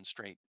Taiwan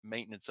Strait,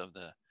 maintenance of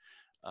the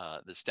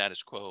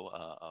status quo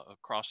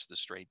across the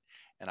strait.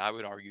 And I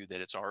would argue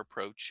that it's our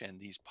approach and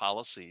these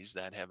policies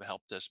that have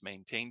helped us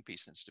maintain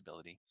peace and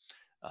stability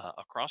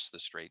across the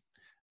strait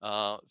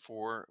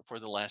for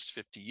the last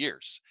 50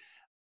 years.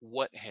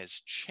 What has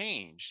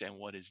changed and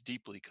what is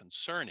deeply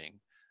concerning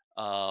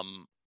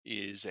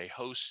is a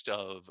host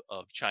of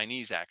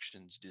Chinese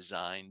actions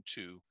designed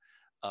to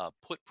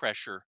put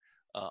pressure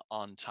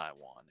on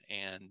Taiwan.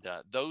 And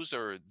those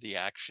are the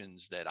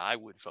actions that I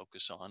would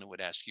focus on and would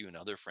ask you and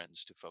other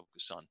friends to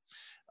focus on.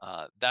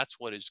 That's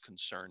what is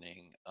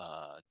concerning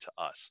to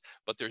us.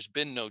 But there's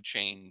been no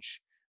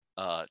change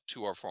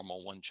to our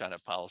formal one China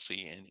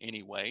policy in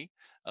any way.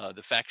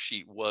 The fact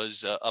sheet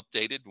was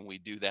updated, and we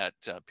do that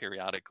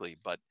periodically,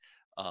 but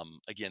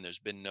Again, there's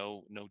been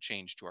no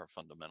change to our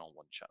fundamental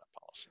one-China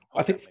policy. I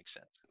Hope think that makes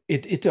sense.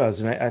 it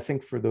does, and I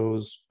think for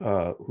those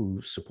who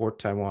support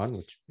Taiwan,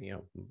 which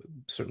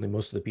certainly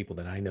most of the people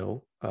that I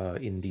know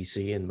in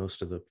DC and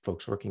most of the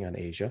folks working on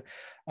Asia,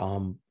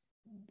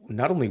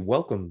 not only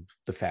welcome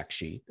the fact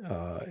sheet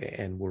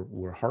and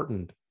we're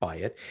heartened by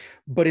it,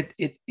 but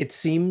it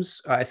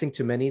seems, I think,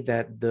 to many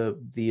that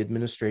the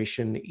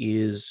administration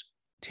is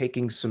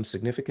taking some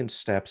significant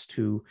steps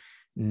to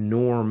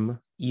norm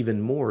even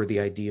more the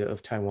idea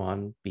of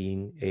Taiwan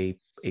being a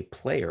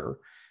player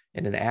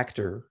and an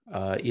actor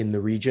in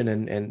the region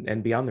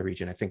and beyond the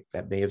region. I think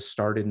that may have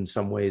started in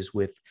some ways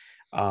with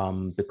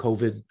the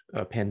COVID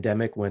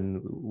pandemic,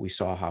 when we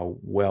saw how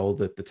well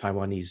that the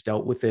Taiwanese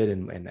dealt with it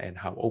and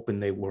how open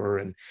they were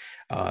and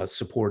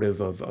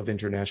supportive of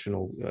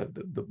international,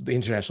 the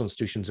international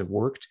institutions have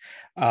worked.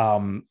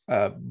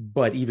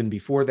 But even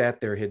before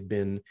that, there had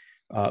been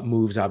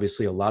moves,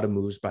 obviously a lot of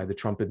moves by the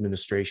Trump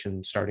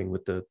administration, starting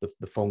with the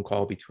phone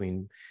call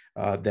between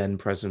then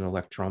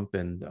President-elect Trump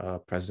and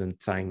President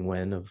Tsai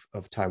Ing-wen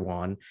of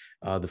Taiwan,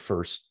 the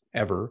first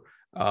ever.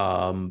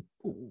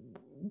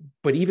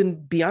 But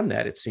even beyond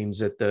that, it seems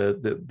that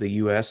the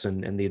U.S.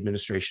 and the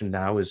administration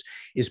now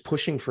is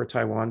pushing for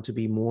Taiwan to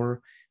be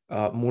more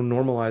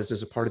normalized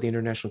as a part of the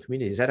international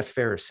community. Is that a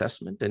fair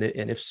assessment?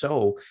 And if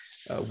so,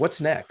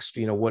 what's next?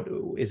 What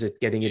is it?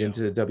 Getting it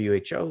into the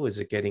WHO? Is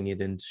it getting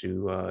it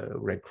into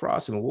Red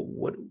Cross? I mean,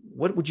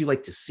 what would you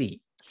like to see?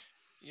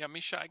 Yeah,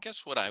 Misha, I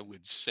guess what I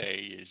would say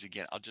is,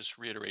 again, I'll just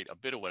reiterate a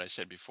bit of what I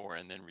said before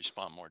and then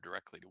respond more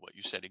directly to what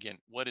you said. Again,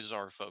 what is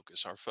our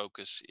focus? Our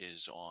focus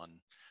is on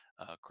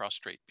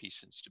cross-strait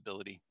peace and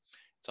stability.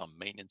 It's on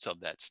maintenance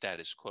of that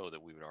status quo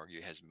that we would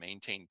argue has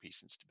maintained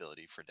peace and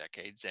stability for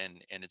decades.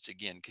 And it's,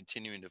 again,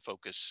 continuing to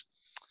focus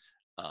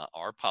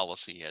our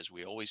policy, as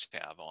we always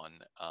have, on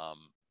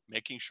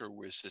making sure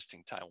we're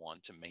assisting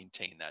Taiwan to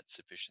maintain that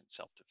sufficient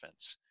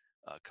self-defense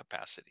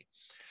capacity.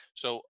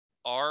 So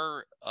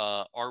our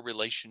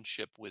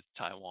relationship with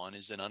Taiwan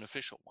is an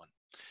unofficial one,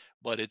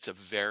 but it's a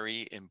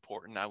very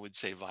important, I would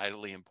say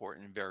vitally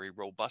important, very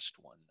robust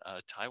one.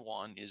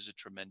 Taiwan is a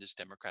tremendous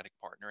democratic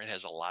partner. It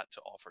has a lot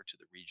to offer to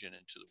the region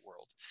and to the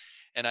world,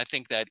 and I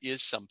think that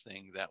is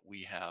something that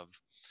we have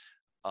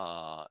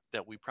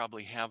that we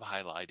probably have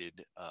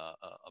highlighted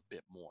a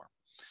bit more.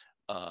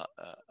 Uh,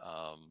 uh,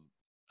 um,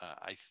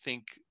 I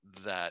think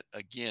that,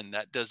 again,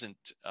 that doesn't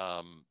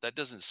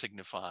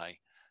signify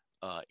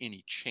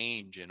any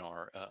change in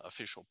our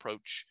official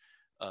approach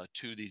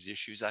to these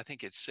issues. I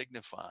think it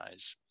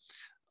signifies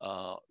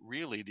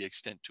really the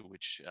extent to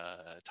which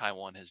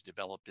Taiwan has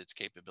developed its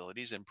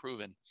capabilities and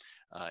proven,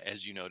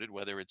 as you noted,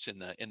 whether it's in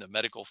the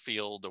medical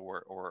field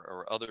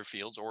or other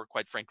fields, or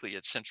quite frankly,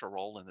 its central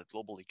role in the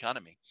global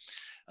economy,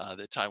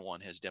 that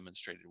Taiwan has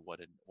demonstrated what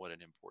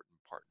an important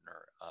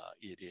partner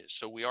it is.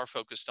 So we are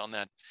focused on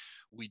that.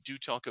 We do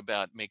talk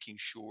about making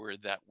sure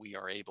that we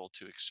are able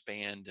to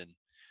expand and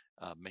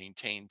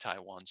maintain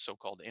Taiwan's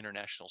so-called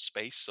international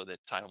space, so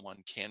that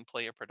Taiwan can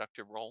play a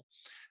productive role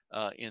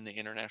in the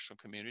international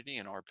community.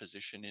 And our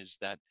position is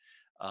that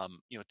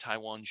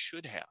Taiwan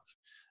should have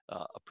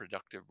a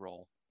productive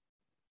role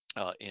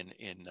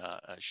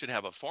should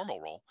have a formal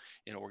role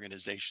in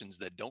organizations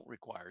that don't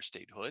require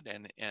statehood,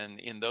 and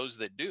in those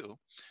that do,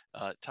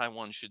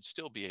 Taiwan should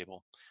still be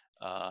able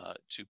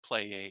to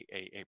play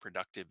a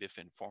productive, if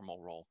informal,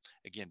 role,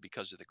 again,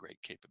 because of the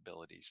great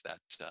capabilities that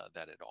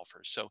it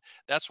offers. So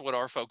that's what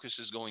our focus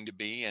is going to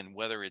be, and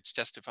whether it's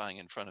testifying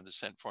in front of the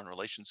Senate Foreign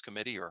Relations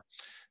Committee or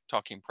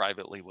talking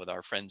privately with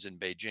our friends in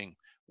Beijing,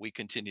 we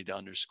continue to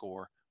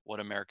underscore what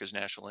America's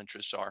national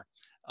interests are,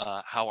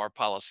 how our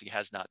policy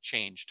has not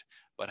changed,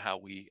 but how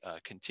we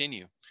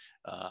continue,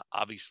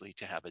 obviously,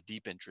 to have a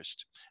deep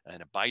interest,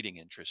 an abiding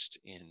interest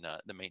in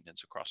the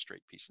maintenance of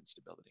cross-strait peace and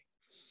stability.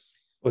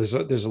 Well,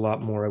 there's a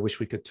lot more. I wish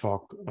we could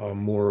talk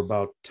more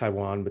about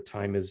Taiwan, but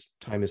time is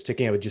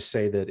ticking. I would just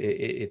say that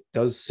it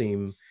does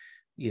seem,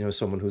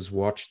 someone who's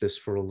watched this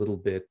for a little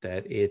bit,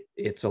 that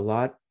it's a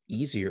lot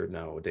easier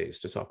nowadays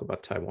to talk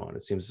about Taiwan.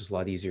 It seems it's a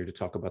lot easier to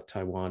talk about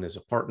Taiwan as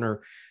a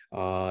partner,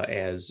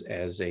 as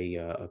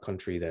a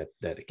country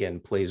that again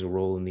plays a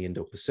role in the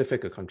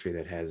Indo-Pacific, a country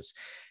that has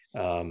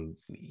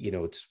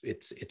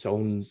its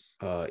own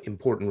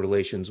important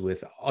relations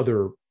with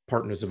other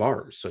partners of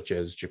ours, such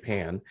as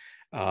Japan.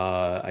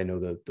 I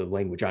know the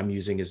language I'm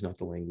using is not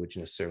the language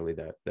necessarily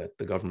that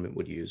the government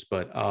would use,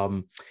 but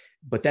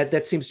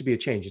that seems to be a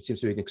change. It seems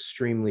to be an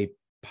extremely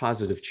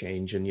positive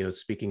change. And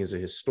speaking as a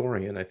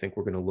historian, I think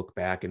we're going to look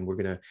back and we're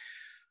going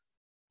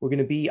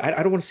to be,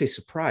 I don't want to say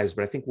surprised,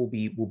 but I think we'll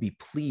be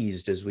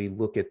pleased as we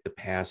look at the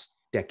past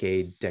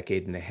decade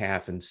and a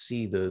half and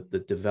see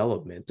the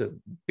development. The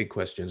big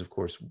question is, of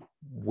course,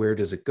 where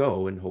does it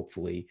go? And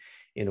hopefully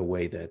in a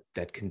way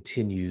that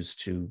continues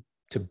to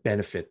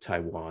benefit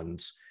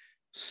Taiwan's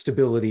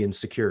stability and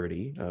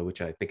security,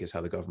 which I think is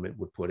how the government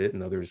would put it,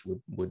 and others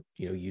would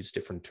use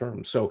different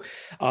terms. So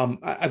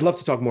I'd love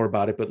to talk more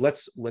about it, but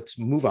let's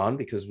move on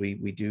because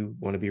we do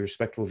want to be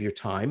respectful of your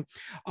time.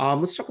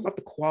 Let's talk about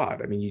the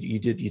Quad. I mean,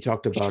 you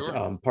talked about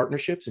Sure.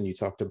 partnerships, and you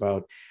talked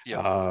about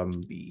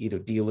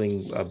Yep.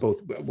 dealing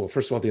both, well,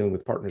 first of all, dealing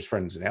with partners,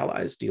 friends, and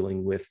allies,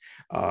 dealing with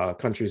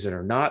countries that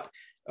are not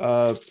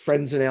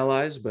friends and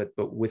allies, but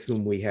with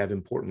whom we have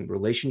important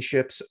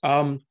relationships.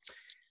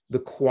 The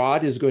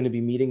Quad is going to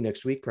be meeting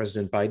next week.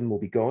 President Biden will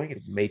be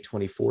going May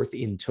 24th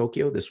in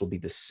Tokyo. This will be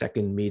the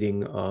second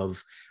meeting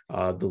of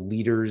the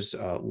leaders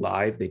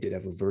live. They did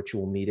have a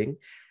virtual meeting.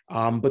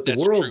 But the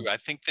That's world, true. I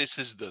think this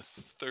is the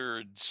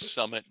third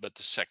summit, but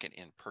the second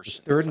in the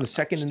person, third if and the I'm not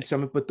second in mistaken.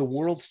 summit, but the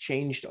world's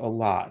changed a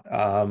lot.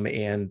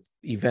 And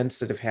events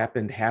that have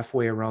happened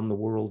halfway around the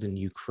world in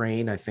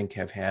Ukraine, I think,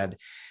 have had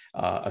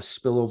a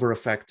spillover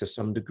effect to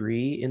some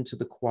degree into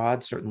the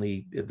Quad.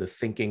 Certainly, the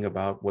thinking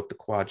about what the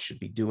Quad should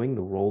be doing,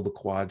 the role the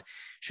Quad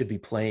should be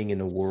playing in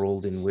a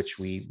world in which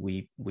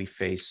we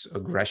face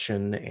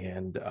aggression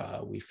and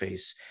we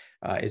face,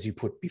 as you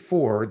put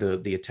before,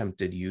 the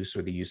attempted use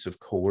or the use of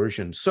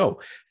coercion.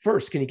 So,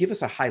 first, can you give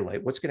us a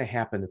highlight? What's going to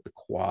happen at the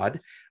Quad?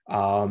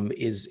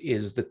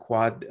 Is the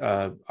Quad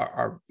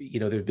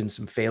there have been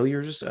some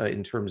failures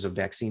in terms of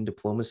vaccine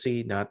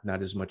diplomacy, not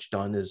as much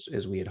done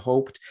as we had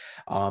hoped.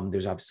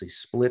 There's obviously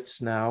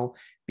splits now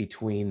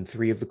between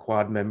three of the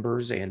Quad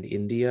members and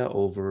India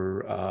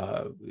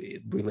over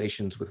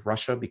relations with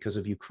Russia because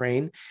of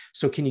Ukraine.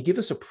 So can you give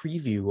us a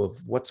preview of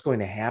what's going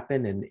to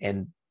happen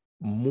and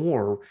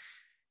more?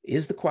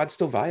 Is the Quad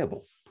still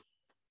viable?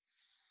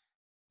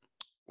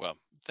 Well,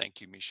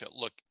 thank you, Misha.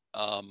 Look,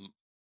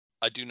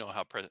 I do know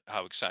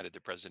how excited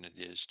the president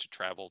is to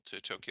travel to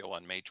Tokyo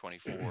on May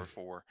 24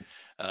 for,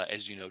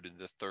 as you noted,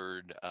 the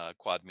third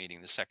Quad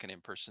meeting, the second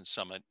in-person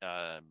summit.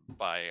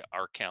 By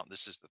our count,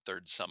 this is the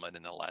third summit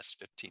in the last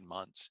 15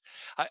 months.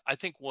 I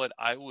think what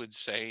I would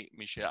say,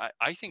 Misha,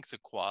 I think the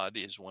Quad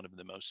is one of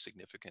the most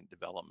significant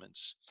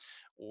developments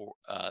or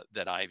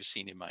that I've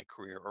seen in my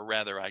career, or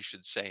rather, I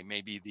should say,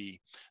 maybe the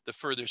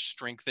further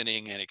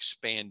strengthening and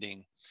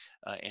expanding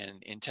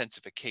and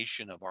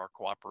intensification of our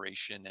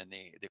cooperation and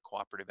the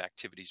cooperative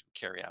activities we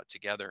carry out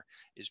together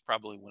is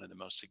probably one of the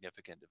most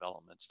significant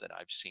developments that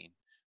I've seen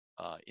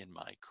in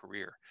my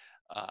career.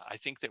 I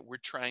think that we're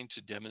trying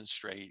to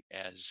demonstrate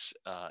as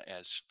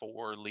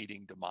four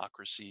leading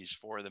democracies,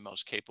 four of the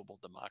most capable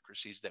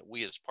democracies, that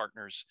we as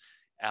partners,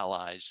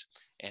 allies,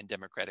 and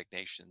democratic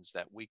nations,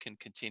 that we can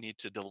continue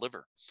to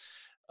deliver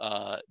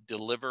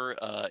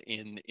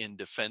in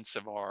defense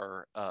of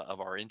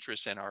our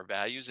interests and our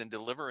values, and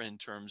deliver in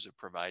terms of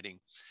providing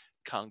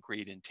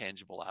concrete and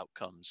tangible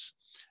outcomes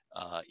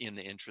in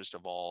the interest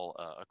of all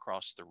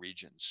across the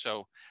region.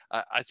 So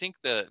I think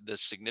the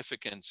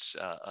significance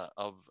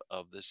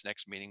of this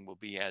next meeting will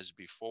be as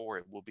before.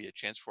 It will be a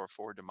chance for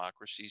four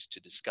democracies to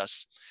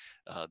discuss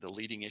the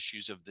leading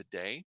issues of the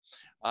day.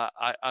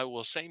 I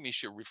will say,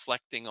 Misha,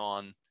 reflecting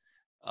on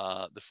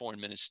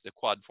the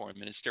Quad Foreign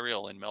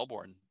Ministerial in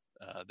Melbourne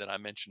that I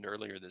mentioned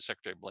earlier, that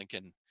Secretary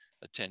Blinken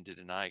attended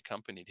and I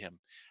accompanied him.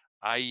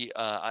 I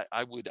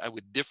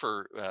would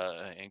differ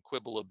and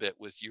quibble a bit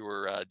with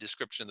your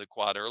description of the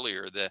Quad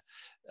earlier,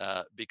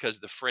 because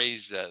the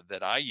phrase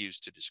that I use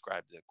to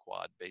describe the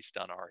Quad, based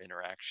on our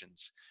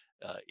interactions,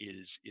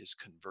 is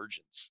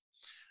convergence.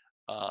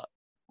 Uh,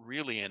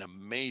 Really an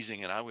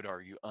amazing, and I would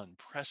argue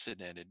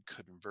unprecedented,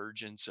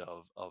 convergence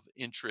of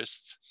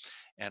interests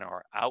and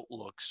our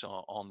outlooks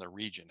on the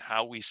region,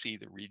 how we see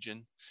the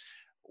region,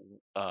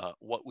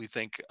 what we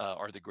think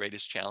are the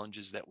greatest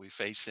challenges that we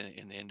face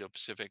in the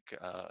Indo-Pacific.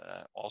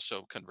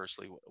 Also,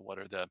 conversely, what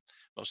are the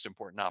most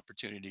important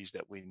opportunities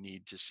that we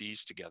need to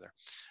seize together?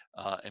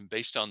 And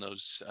based on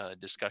those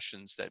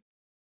discussions that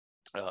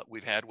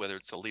we've had, whether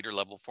it's the leader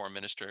level, foreign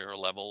ministerial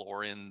level,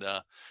 or in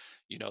the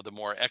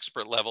more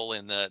expert level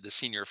in the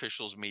senior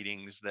officials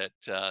meetings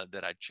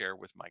that I chair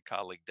with my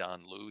colleague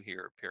Don Liu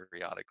here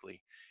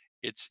periodically,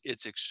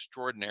 it's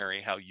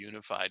extraordinary how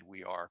unified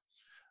we are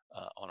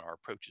on our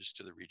approaches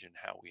to the region,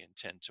 how we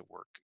intend to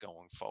work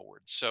going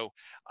forward. So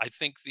I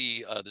think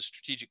the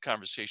strategic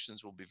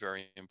conversations will be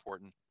very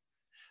important,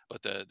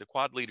 but the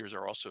Quad leaders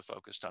are also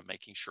focused on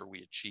making sure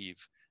we achieve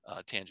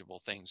tangible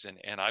things.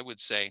 And I would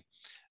say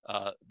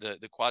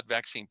the Quad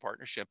vaccine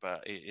partnership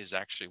is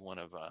actually one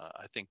of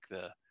I think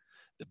the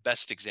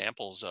best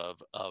examples of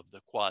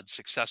the Quad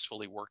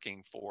successfully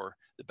working for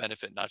the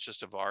benefit not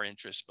just of our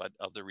interests but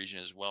of the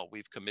region as well.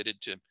 We've committed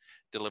to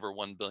deliver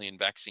 1 billion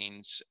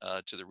vaccines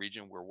to the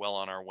region. We're well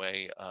on our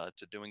way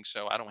to doing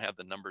so. I don't have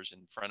the numbers in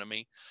front of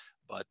me,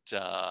 but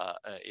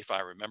if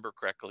I remember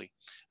correctly,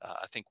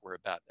 I think we're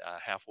about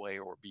halfway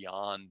or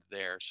beyond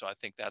there. So I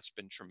think that's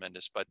been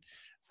tremendous. But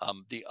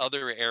the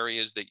other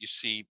areas that you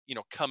see,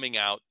 coming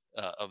out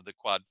of the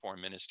Quad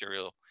Foreign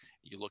Ministerial,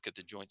 you look at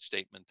the joint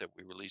statement that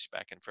we released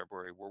back in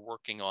February. We're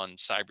working on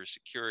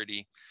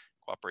cybersecurity,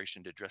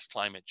 cooperation to address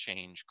climate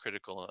change,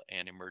 critical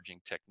and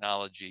emerging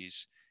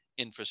technologies,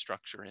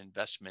 infrastructure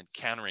investment,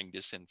 countering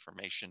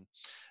disinformation.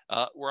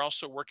 We're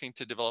also working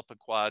to develop a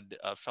Quad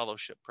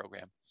fellowship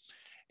program.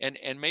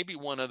 And maybe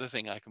one other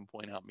thing I can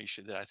point out,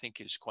 Misha, that I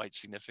think is quite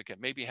significant,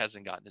 maybe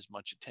hasn't gotten as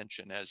much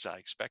attention as I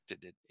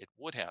expected it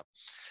would have.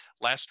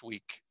 Last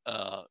week,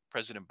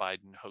 President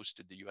Biden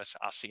hosted the U.S.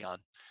 ASEAN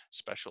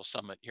Special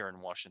Summit here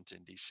in Washington,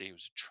 D.C. It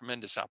was a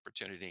tremendous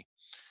opportunity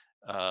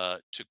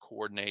to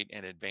coordinate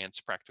and advance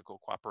practical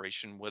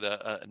cooperation with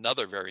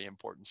another very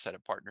important set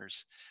of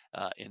partners.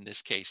 In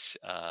this case,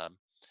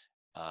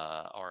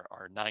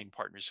 our 9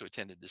 partners who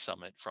attended the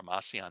summit from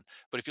ASEAN.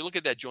 But if you look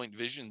at that joint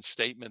vision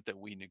statement that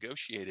we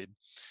negotiated,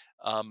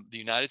 the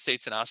United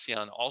States and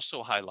ASEAN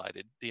also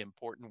highlighted the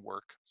important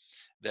work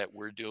that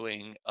we're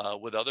doing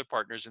with other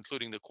partners,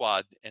 including the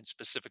Quad, and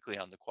specifically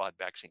on the Quad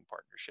vaccine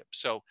partnership.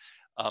 So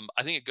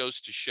I think it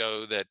goes to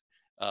show that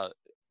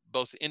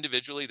both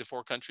individually, the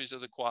 4 countries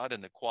of the Quad,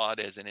 and the Quad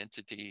as an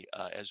entity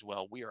as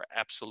well, we are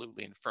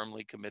absolutely and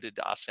firmly committed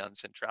to ASEAN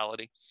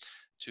centrality,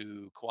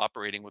 to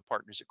cooperating with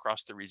partners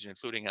across the region,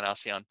 including in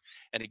ASEAN,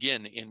 and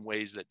again, in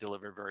ways that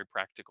deliver very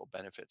practical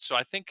benefits. So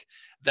I think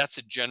that's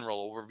a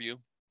general overview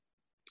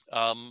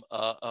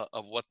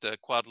of what the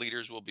Quad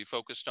leaders will be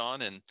focused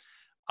on. And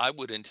I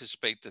would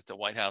anticipate that the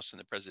White House and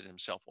the president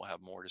himself will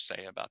have more to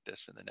say about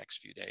this in the next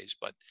few days.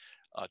 But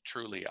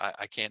truly,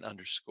 I can't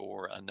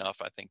underscore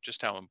enough, I think,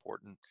 just how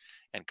important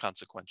and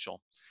consequential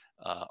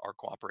our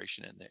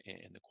cooperation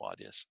in the Quad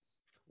is.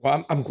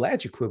 Well, I'm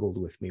glad you quibbled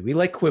with me. We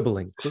like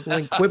quibbling.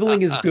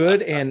 Quibbling is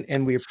good,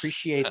 and we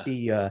appreciate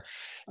the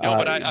no,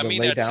 but I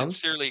mean that laydown.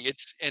 sincerely.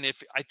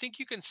 If I think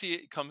you can see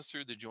it come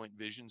through the joint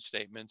vision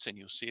statements, and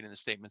you'll see it in the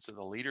statements of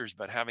the leaders.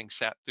 But having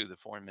sat through the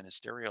foreign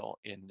ministerial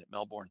in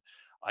Melbourne,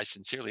 I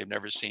sincerely have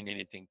never seen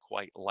anything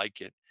quite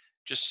like it.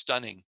 Just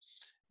stunning,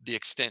 the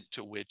extent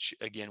to which,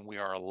 again, we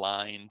are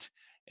aligned,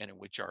 and in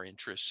which our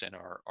interests and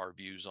our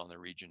views on the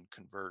region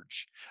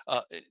converge.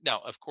 Now,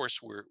 of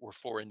course, we're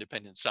 4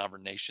 independent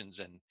sovereign nations,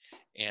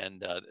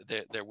 and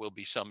there will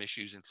be some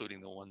issues,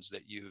 including the ones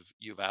that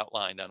you've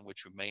outlined, on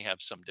which we may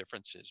have some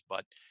differences.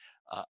 But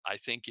I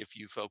think if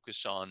you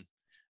focus on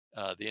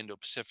the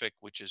Indo-Pacific,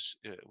 which is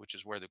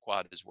where the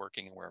Quad is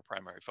working and where our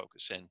primary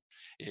focus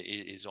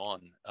is on,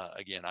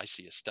 again, I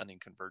see a stunning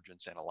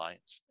convergence and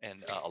alliance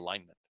and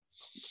alignment.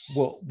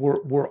 Well,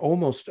 we're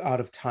almost out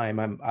of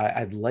time.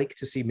 I'd like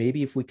to see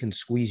maybe if we can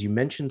squeeze. You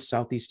mentioned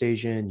Southeast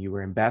Asia, and you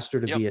were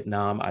ambassador to Yep.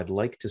 Vietnam. I'd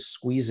like to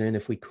squeeze in,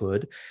 if we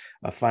could,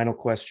 a final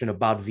question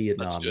about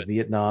Vietnam.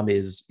 Vietnam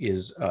is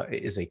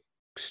a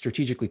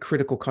strategically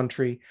critical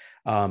country.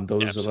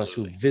 Those of us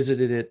who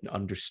visited it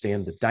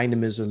understand the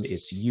dynamism,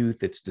 its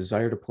youth, its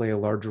desire to play a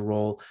larger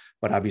role.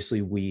 But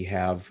obviously, we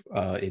have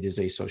it is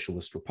a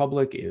socialist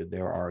republic.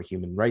 There are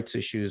human rights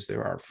issues.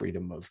 There are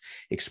freedom of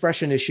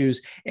expression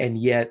issues, and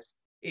yet,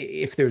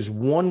 if there's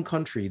one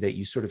country that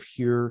you sort of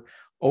hear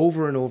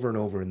over and over and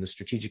over in the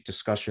strategic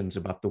discussions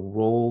about the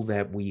role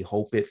that we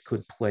hope it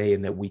could play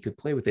and that we could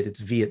play with it, it's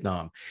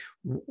Vietnam.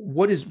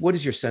 What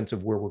is your sense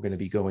of where we're going to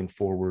be going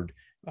forward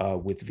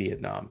with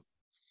Vietnam?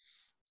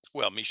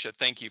 Well, Misha,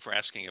 thank you for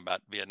asking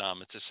about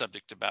Vietnam. It's a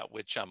subject about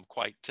which I'm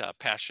quite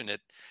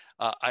passionate.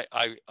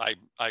 I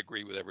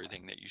agree with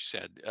everything that you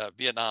said.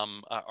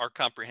 Vietnam, our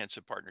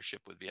comprehensive partnership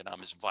with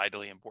Vietnam is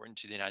vitally important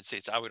to the United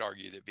States. I would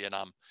argue that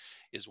Vietnam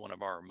is one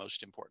of our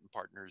most important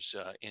partners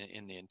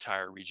in the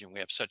entire region. We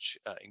have such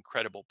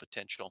incredible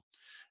potential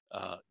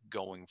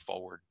going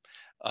forward.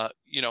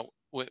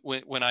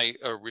 When I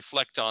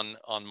reflect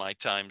on my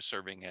time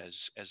serving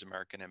as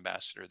American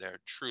ambassador there,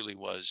 it truly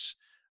was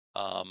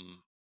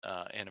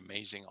an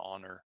amazing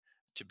honor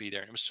to be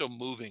there. And it was so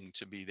moving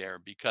to be there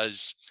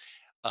because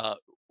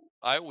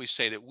I always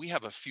say that we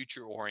have a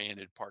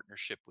future-oriented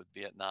partnership with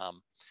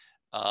Vietnam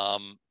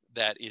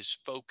that is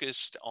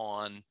focused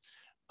on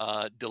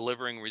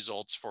delivering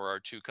results for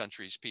our 2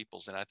 countries'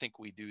 peoples. And I think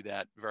we do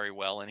that very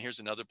well. And here's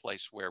another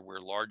place where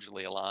we're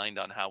largely aligned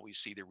on how we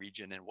see the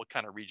region and what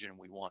kind of region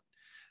we want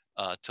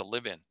to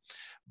live in.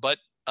 But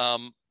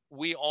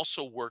we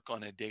also work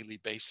on a daily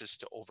basis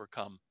to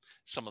overcome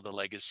some of the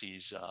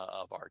legacies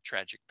of our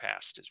tragic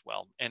past as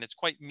well. And it's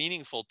quite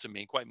meaningful to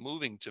me, quite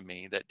moving to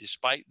me, that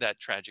despite that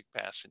tragic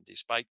past and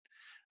despite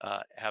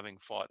having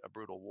fought a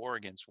brutal war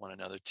against one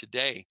another,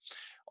 today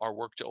our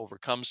work to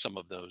overcome some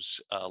of those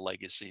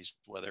legacies,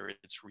 whether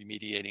it's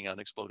remediating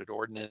unexploded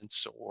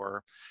ordnance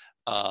or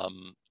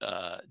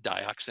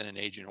dioxin and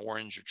Agent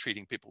Orange, or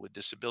treating people with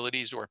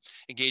disabilities, or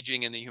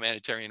engaging in the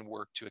humanitarian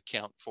work to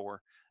account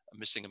for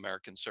missing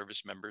American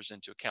service members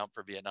and to account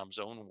for Vietnam's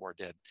own war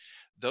dead.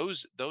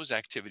 Those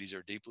activities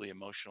are deeply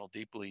emotional,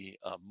 deeply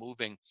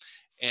moving,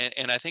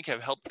 and I think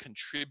have helped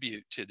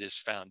contribute to this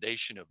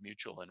foundation of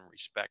mutual and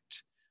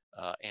respect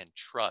and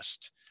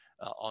trust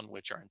on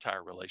which our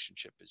entire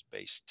relationship is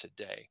based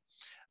today.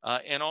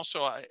 And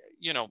also,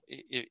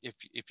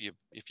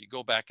 if you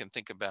go back and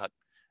think about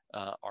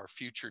our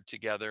future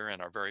together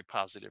and our very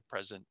positive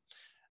present,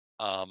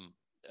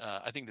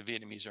 I think the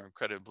Vietnamese are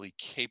incredibly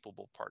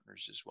capable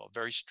partners as well.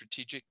 Very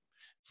strategic,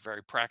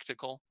 very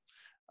practical,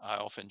 I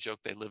often joke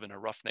they live in a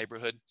rough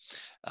neighborhood,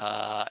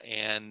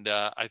 and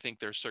I think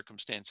their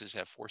circumstances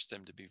have forced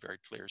them to be very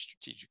clear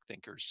strategic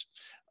thinkers.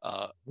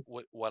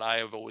 What I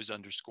have always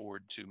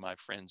underscored to my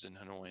friends in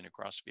Hanoi and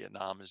across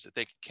Vietnam is that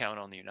they can count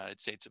on the United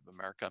States of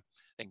America.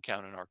 They can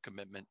count on our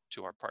commitment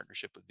to our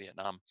partnership with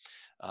Vietnam,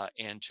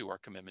 and to our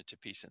commitment to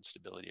peace and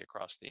stability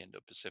across the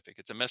Indo-Pacific.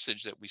 It's a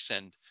message that we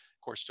send,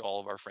 of course, to all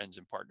of our friends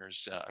and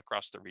partners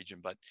across the region.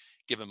 But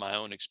given my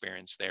own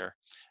experience there,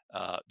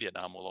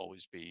 Vietnam will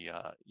always be,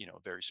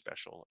 very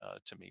special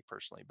to me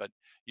personally. But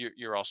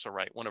you're also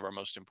right. One of our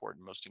most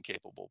important, most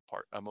capable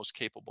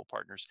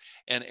partners.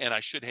 And I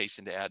should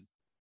hasten to add,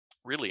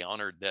 really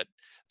honored that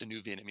the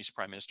new Vietnamese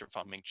Prime Minister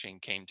Pham Minh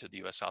Chinh came to the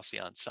U.S.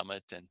 ASEAN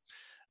summit,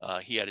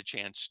 and he had a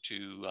chance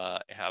to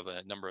have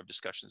a number of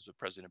discussions with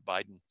President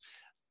Biden.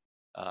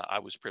 I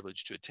was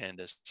privileged to attend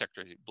as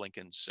Secretary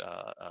Blinken's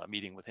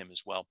meeting with him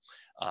as well.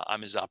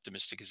 I'm as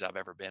optimistic as I've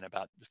ever been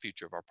about the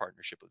future of our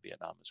partnership with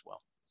Vietnam as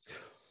well.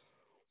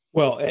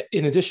 Well,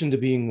 in addition to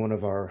being one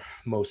of our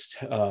most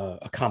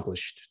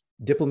accomplished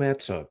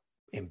diplomats,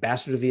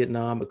 ambassador to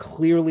Vietnam,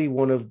 clearly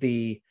one of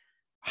the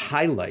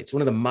highlights,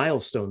 one of the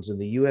milestones in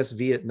the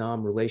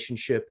U.S.-Vietnam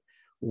relationship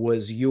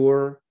was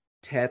your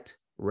Tet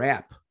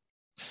rap.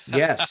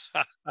 Yes,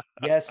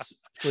 yes.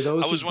 For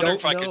those I was who wondering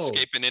don't if I know, could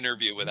escape an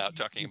interview without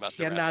talking about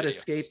the rap cannot video.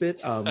 escape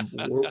it.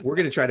 We're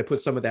going to try to put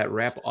some of that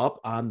rap up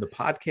on the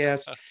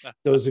podcast.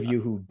 Those of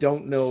you who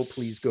don't know,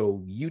 please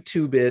go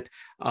YouTube it.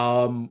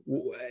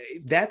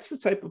 That's the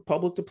type of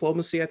public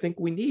diplomacy I think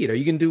we need. Are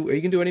you going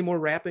to do any more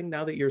rapping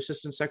now that you're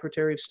Assistant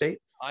Secretary of State?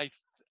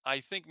 I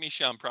think,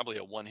 Misha, I'm probably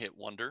a one-hit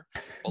wonder.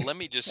 But let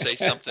me just say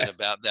something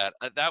about that.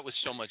 That was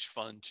so much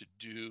fun to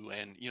do,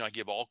 and I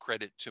give all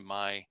credit to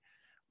my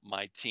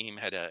team.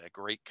 Had a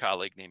great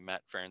colleague named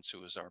Matt Ferentz,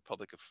 who was our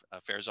public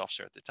affairs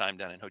officer at the time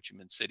down in Ho Chi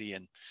Minh City,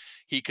 and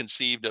he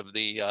conceived of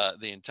the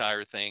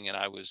entire thing, and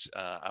I was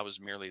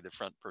merely the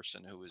front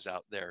person who was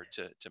out there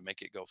to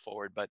make it go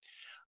forward. But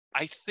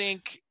I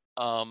think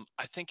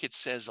it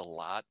says a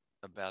lot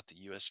about the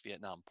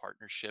U.S.-Vietnam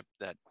partnership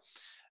that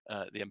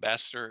the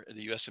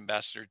U.S.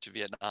 ambassador to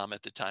Vietnam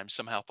at the time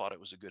somehow thought it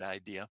was a good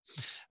idea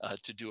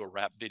to do a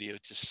rap video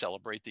to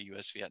celebrate the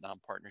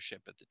U.S.-Vietnam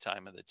partnership at the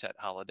time of the Tet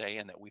holiday,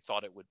 and that we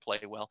thought it would play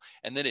well.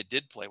 And then it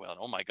did play well. And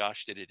oh my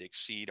gosh, did it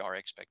exceed our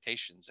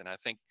expectations. And I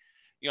think,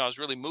 I was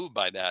really moved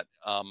by that.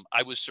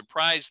 I was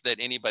surprised that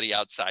anybody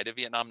outside of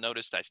Vietnam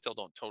noticed. I still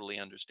don't totally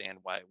understand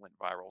why it went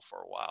viral for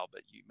a while,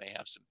 but you may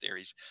have some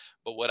theories.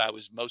 But what I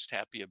was most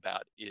happy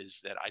about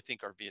is that I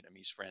think our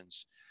Vietnamese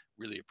friends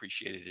really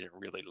appreciated it and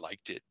really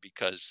liked it,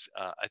 because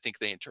I think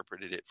they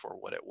interpreted it for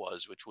what it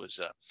was, which was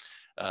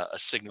a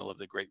signal of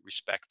the great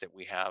respect that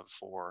we have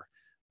for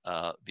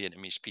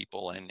Vietnamese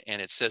people. And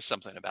it says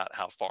something about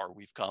how far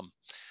we've come,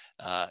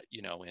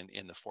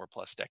 in the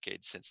 4+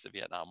 decades since the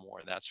Vietnam War,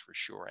 that's for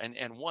sure.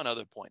 And one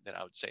other point that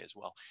I would say as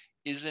well,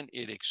 isn't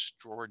it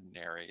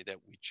extraordinary that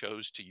we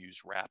chose to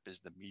use rap as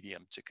the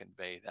medium to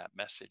convey that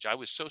message? I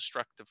was so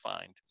struck to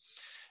find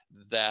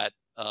that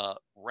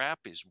rap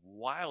is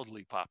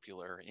wildly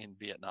popular in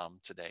Vietnam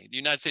today. The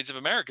United States of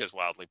America is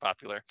wildly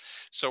popular.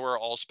 So are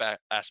all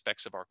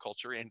aspects of our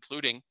culture,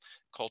 including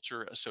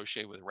culture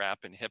associated with rap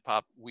and hip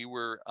hop. We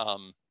were,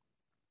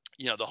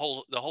 the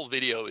whole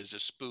video is a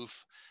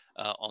spoof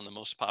on the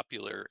most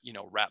popular,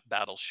 rap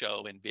battle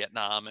show in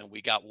Vietnam. And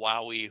we got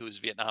Wowie, who's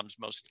Vietnam's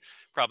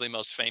probably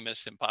most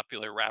famous and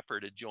popular rapper,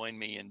 to join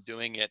me in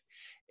doing it.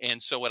 And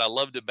so what I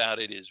loved about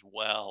it as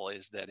well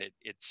is that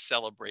it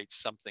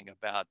celebrates something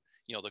about,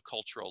 the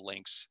cultural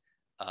links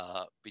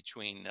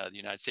between the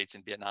United States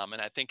and Vietnam,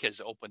 and I think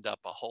has opened up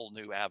a whole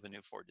new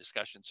avenue for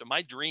discussion. So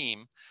my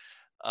dream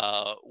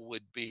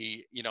would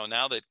be,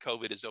 now that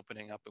COVID is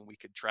opening up and we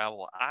could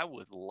travel, I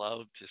would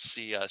love to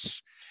see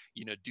us,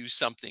 do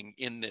something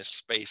in this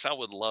space. I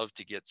would love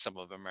to get some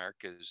of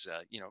America's,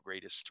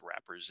 greatest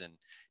rappers and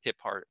hip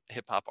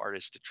hop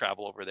artists to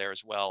travel over there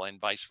as well, and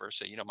vice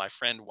versa. My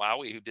friend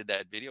Wowie, who did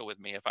that video with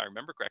me, if I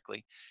remember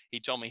correctly, he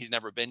told me he's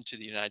never been to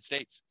the United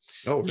States.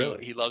 Oh,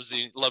 really? He loves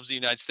the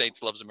United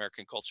States, loves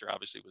American culture.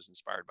 Obviously, was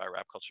inspired by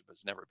rap culture, but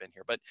has never been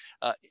here. But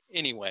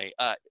anyway,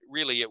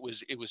 really, it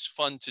was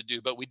fun to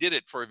do. But we did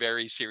it for a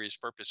very serious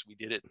purpose. We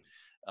did it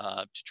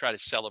to try to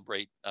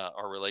celebrate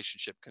our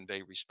relationship,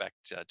 convey respect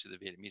to the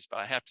Vietnamese. But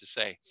I have to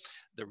say,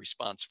 the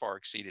response far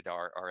exceeded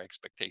our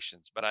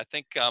expectations. But I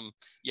think,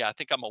 I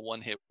think I'm a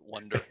one-hit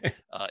wonder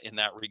in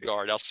that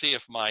regard. I'll see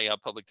if my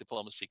public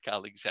diplomacy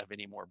colleagues have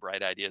any more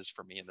bright ideas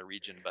for me in the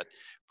region, but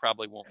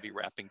probably won't be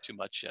rapping too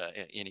much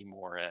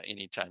anymore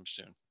anytime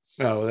soon.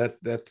 No,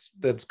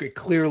 that's great.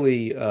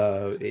 Clearly,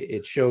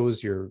 it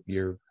shows your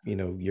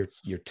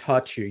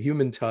touch, your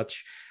human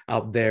touch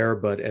out there,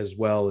 but as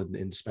well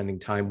in spending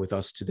time with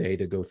us today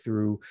to go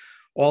through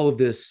all of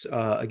this.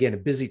 Again, a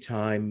busy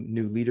time,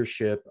 new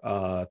leadership,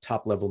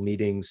 top level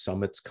meetings,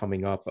 summits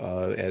coming up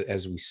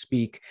as we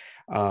speak.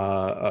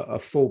 A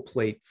full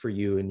plate for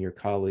you and your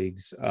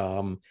colleagues.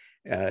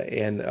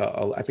 And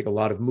I think a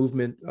lot of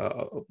movement,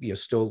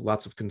 still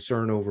lots of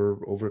concern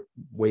over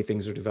way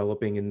things are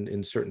developing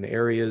in certain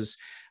areas.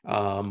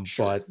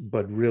 Sure.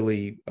 But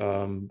really,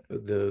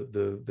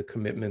 the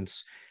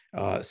commitments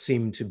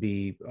seem to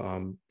be,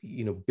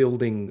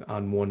 building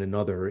on one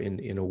another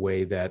in a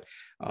way that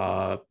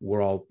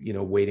we're all,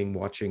 waiting,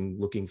 watching,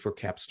 looking for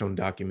capstone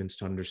documents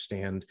to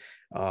understand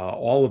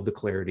all of the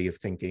clarity of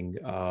thinking.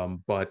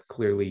 But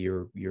clearly,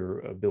 your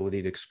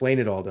ability to explain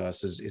it all to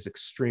us is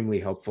extremely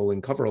helpful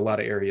and cover a lot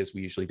of areas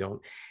we usually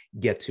don't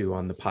get to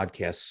on the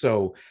podcast.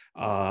 So,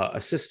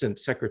 Assistant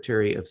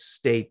Secretary of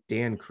State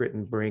Dan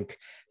Kritenbrink,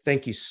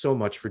 thank you so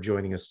much for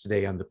joining us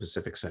today on the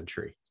Pacific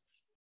Century.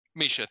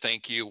 Misha,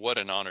 thank you. What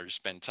an honor to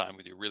spend time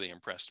with you. Really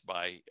impressed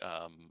by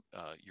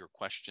your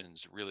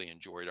questions. Really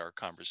enjoyed our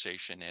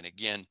conversation. And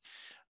again,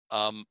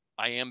 I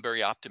am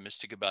very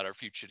optimistic about our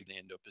future in the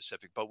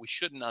Indo-Pacific, but we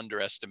shouldn't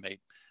underestimate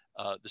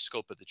the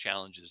scope of the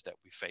challenges that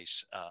we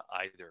face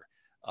either.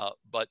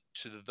 But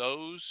to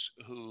those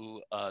who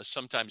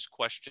sometimes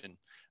question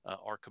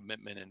our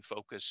commitment and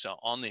focus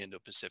on the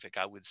Indo-Pacific,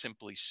 I would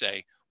simply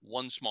say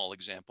one small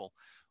example.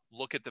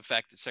 Look at the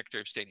fact that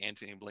Secretary of State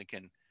Antony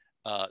Blinken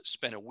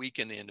spent a week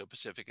in the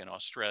Indo-Pacific in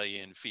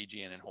Australia and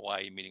Fiji and in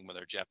Hawaii, meeting with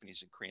our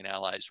Japanese and Korean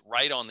allies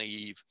right on the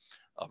eve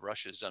of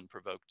Russia's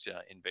unprovoked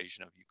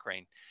invasion of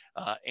Ukraine.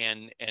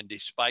 And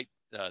despite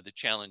the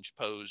challenge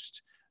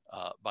posed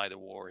by the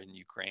war in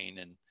Ukraine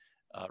and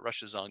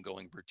Russia's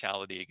ongoing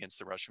brutality against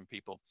the Russian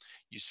people,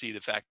 you see the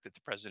fact that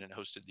the president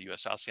hosted the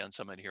U.S. ASEAN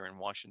summit here in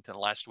Washington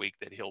last week,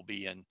 that he'll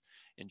be in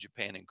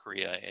Japan and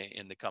Korea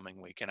in the coming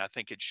week. And I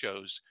think it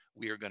shows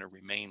we are going to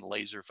remain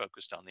laser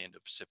focused on the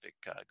Indo-Pacific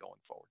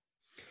going forward.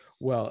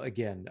 Well,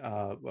 again,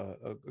 a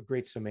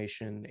great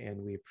summation,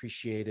 and we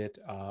appreciate it.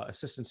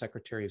 Assistant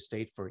Secretary of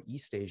State for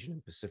East Asian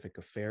and Pacific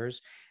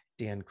Affairs,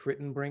 Dan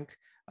Kritenbrink,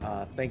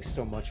 thanks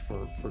so much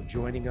for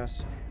joining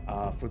us.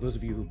 For those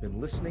of you who've been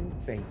listening,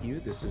 thank you.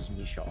 This is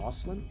Misha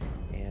Auslin,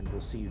 and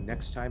we'll see you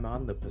next time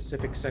on the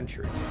Pacific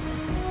Century.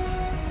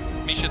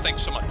 Misha,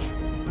 thanks so much.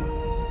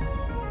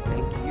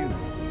 Thank you.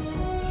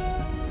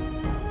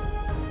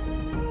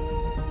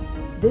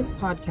 This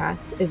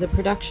podcast is a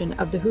production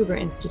of the Hoover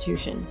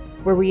Institution,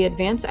 where we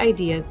advance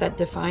ideas that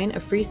define a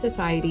free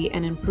society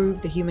and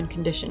improve the human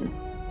condition.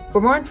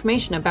 For more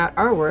information about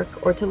our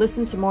work, or to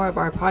listen to more of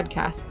our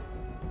podcasts,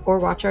 or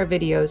watch our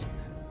videos,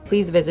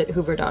 please visit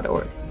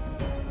hoover.org.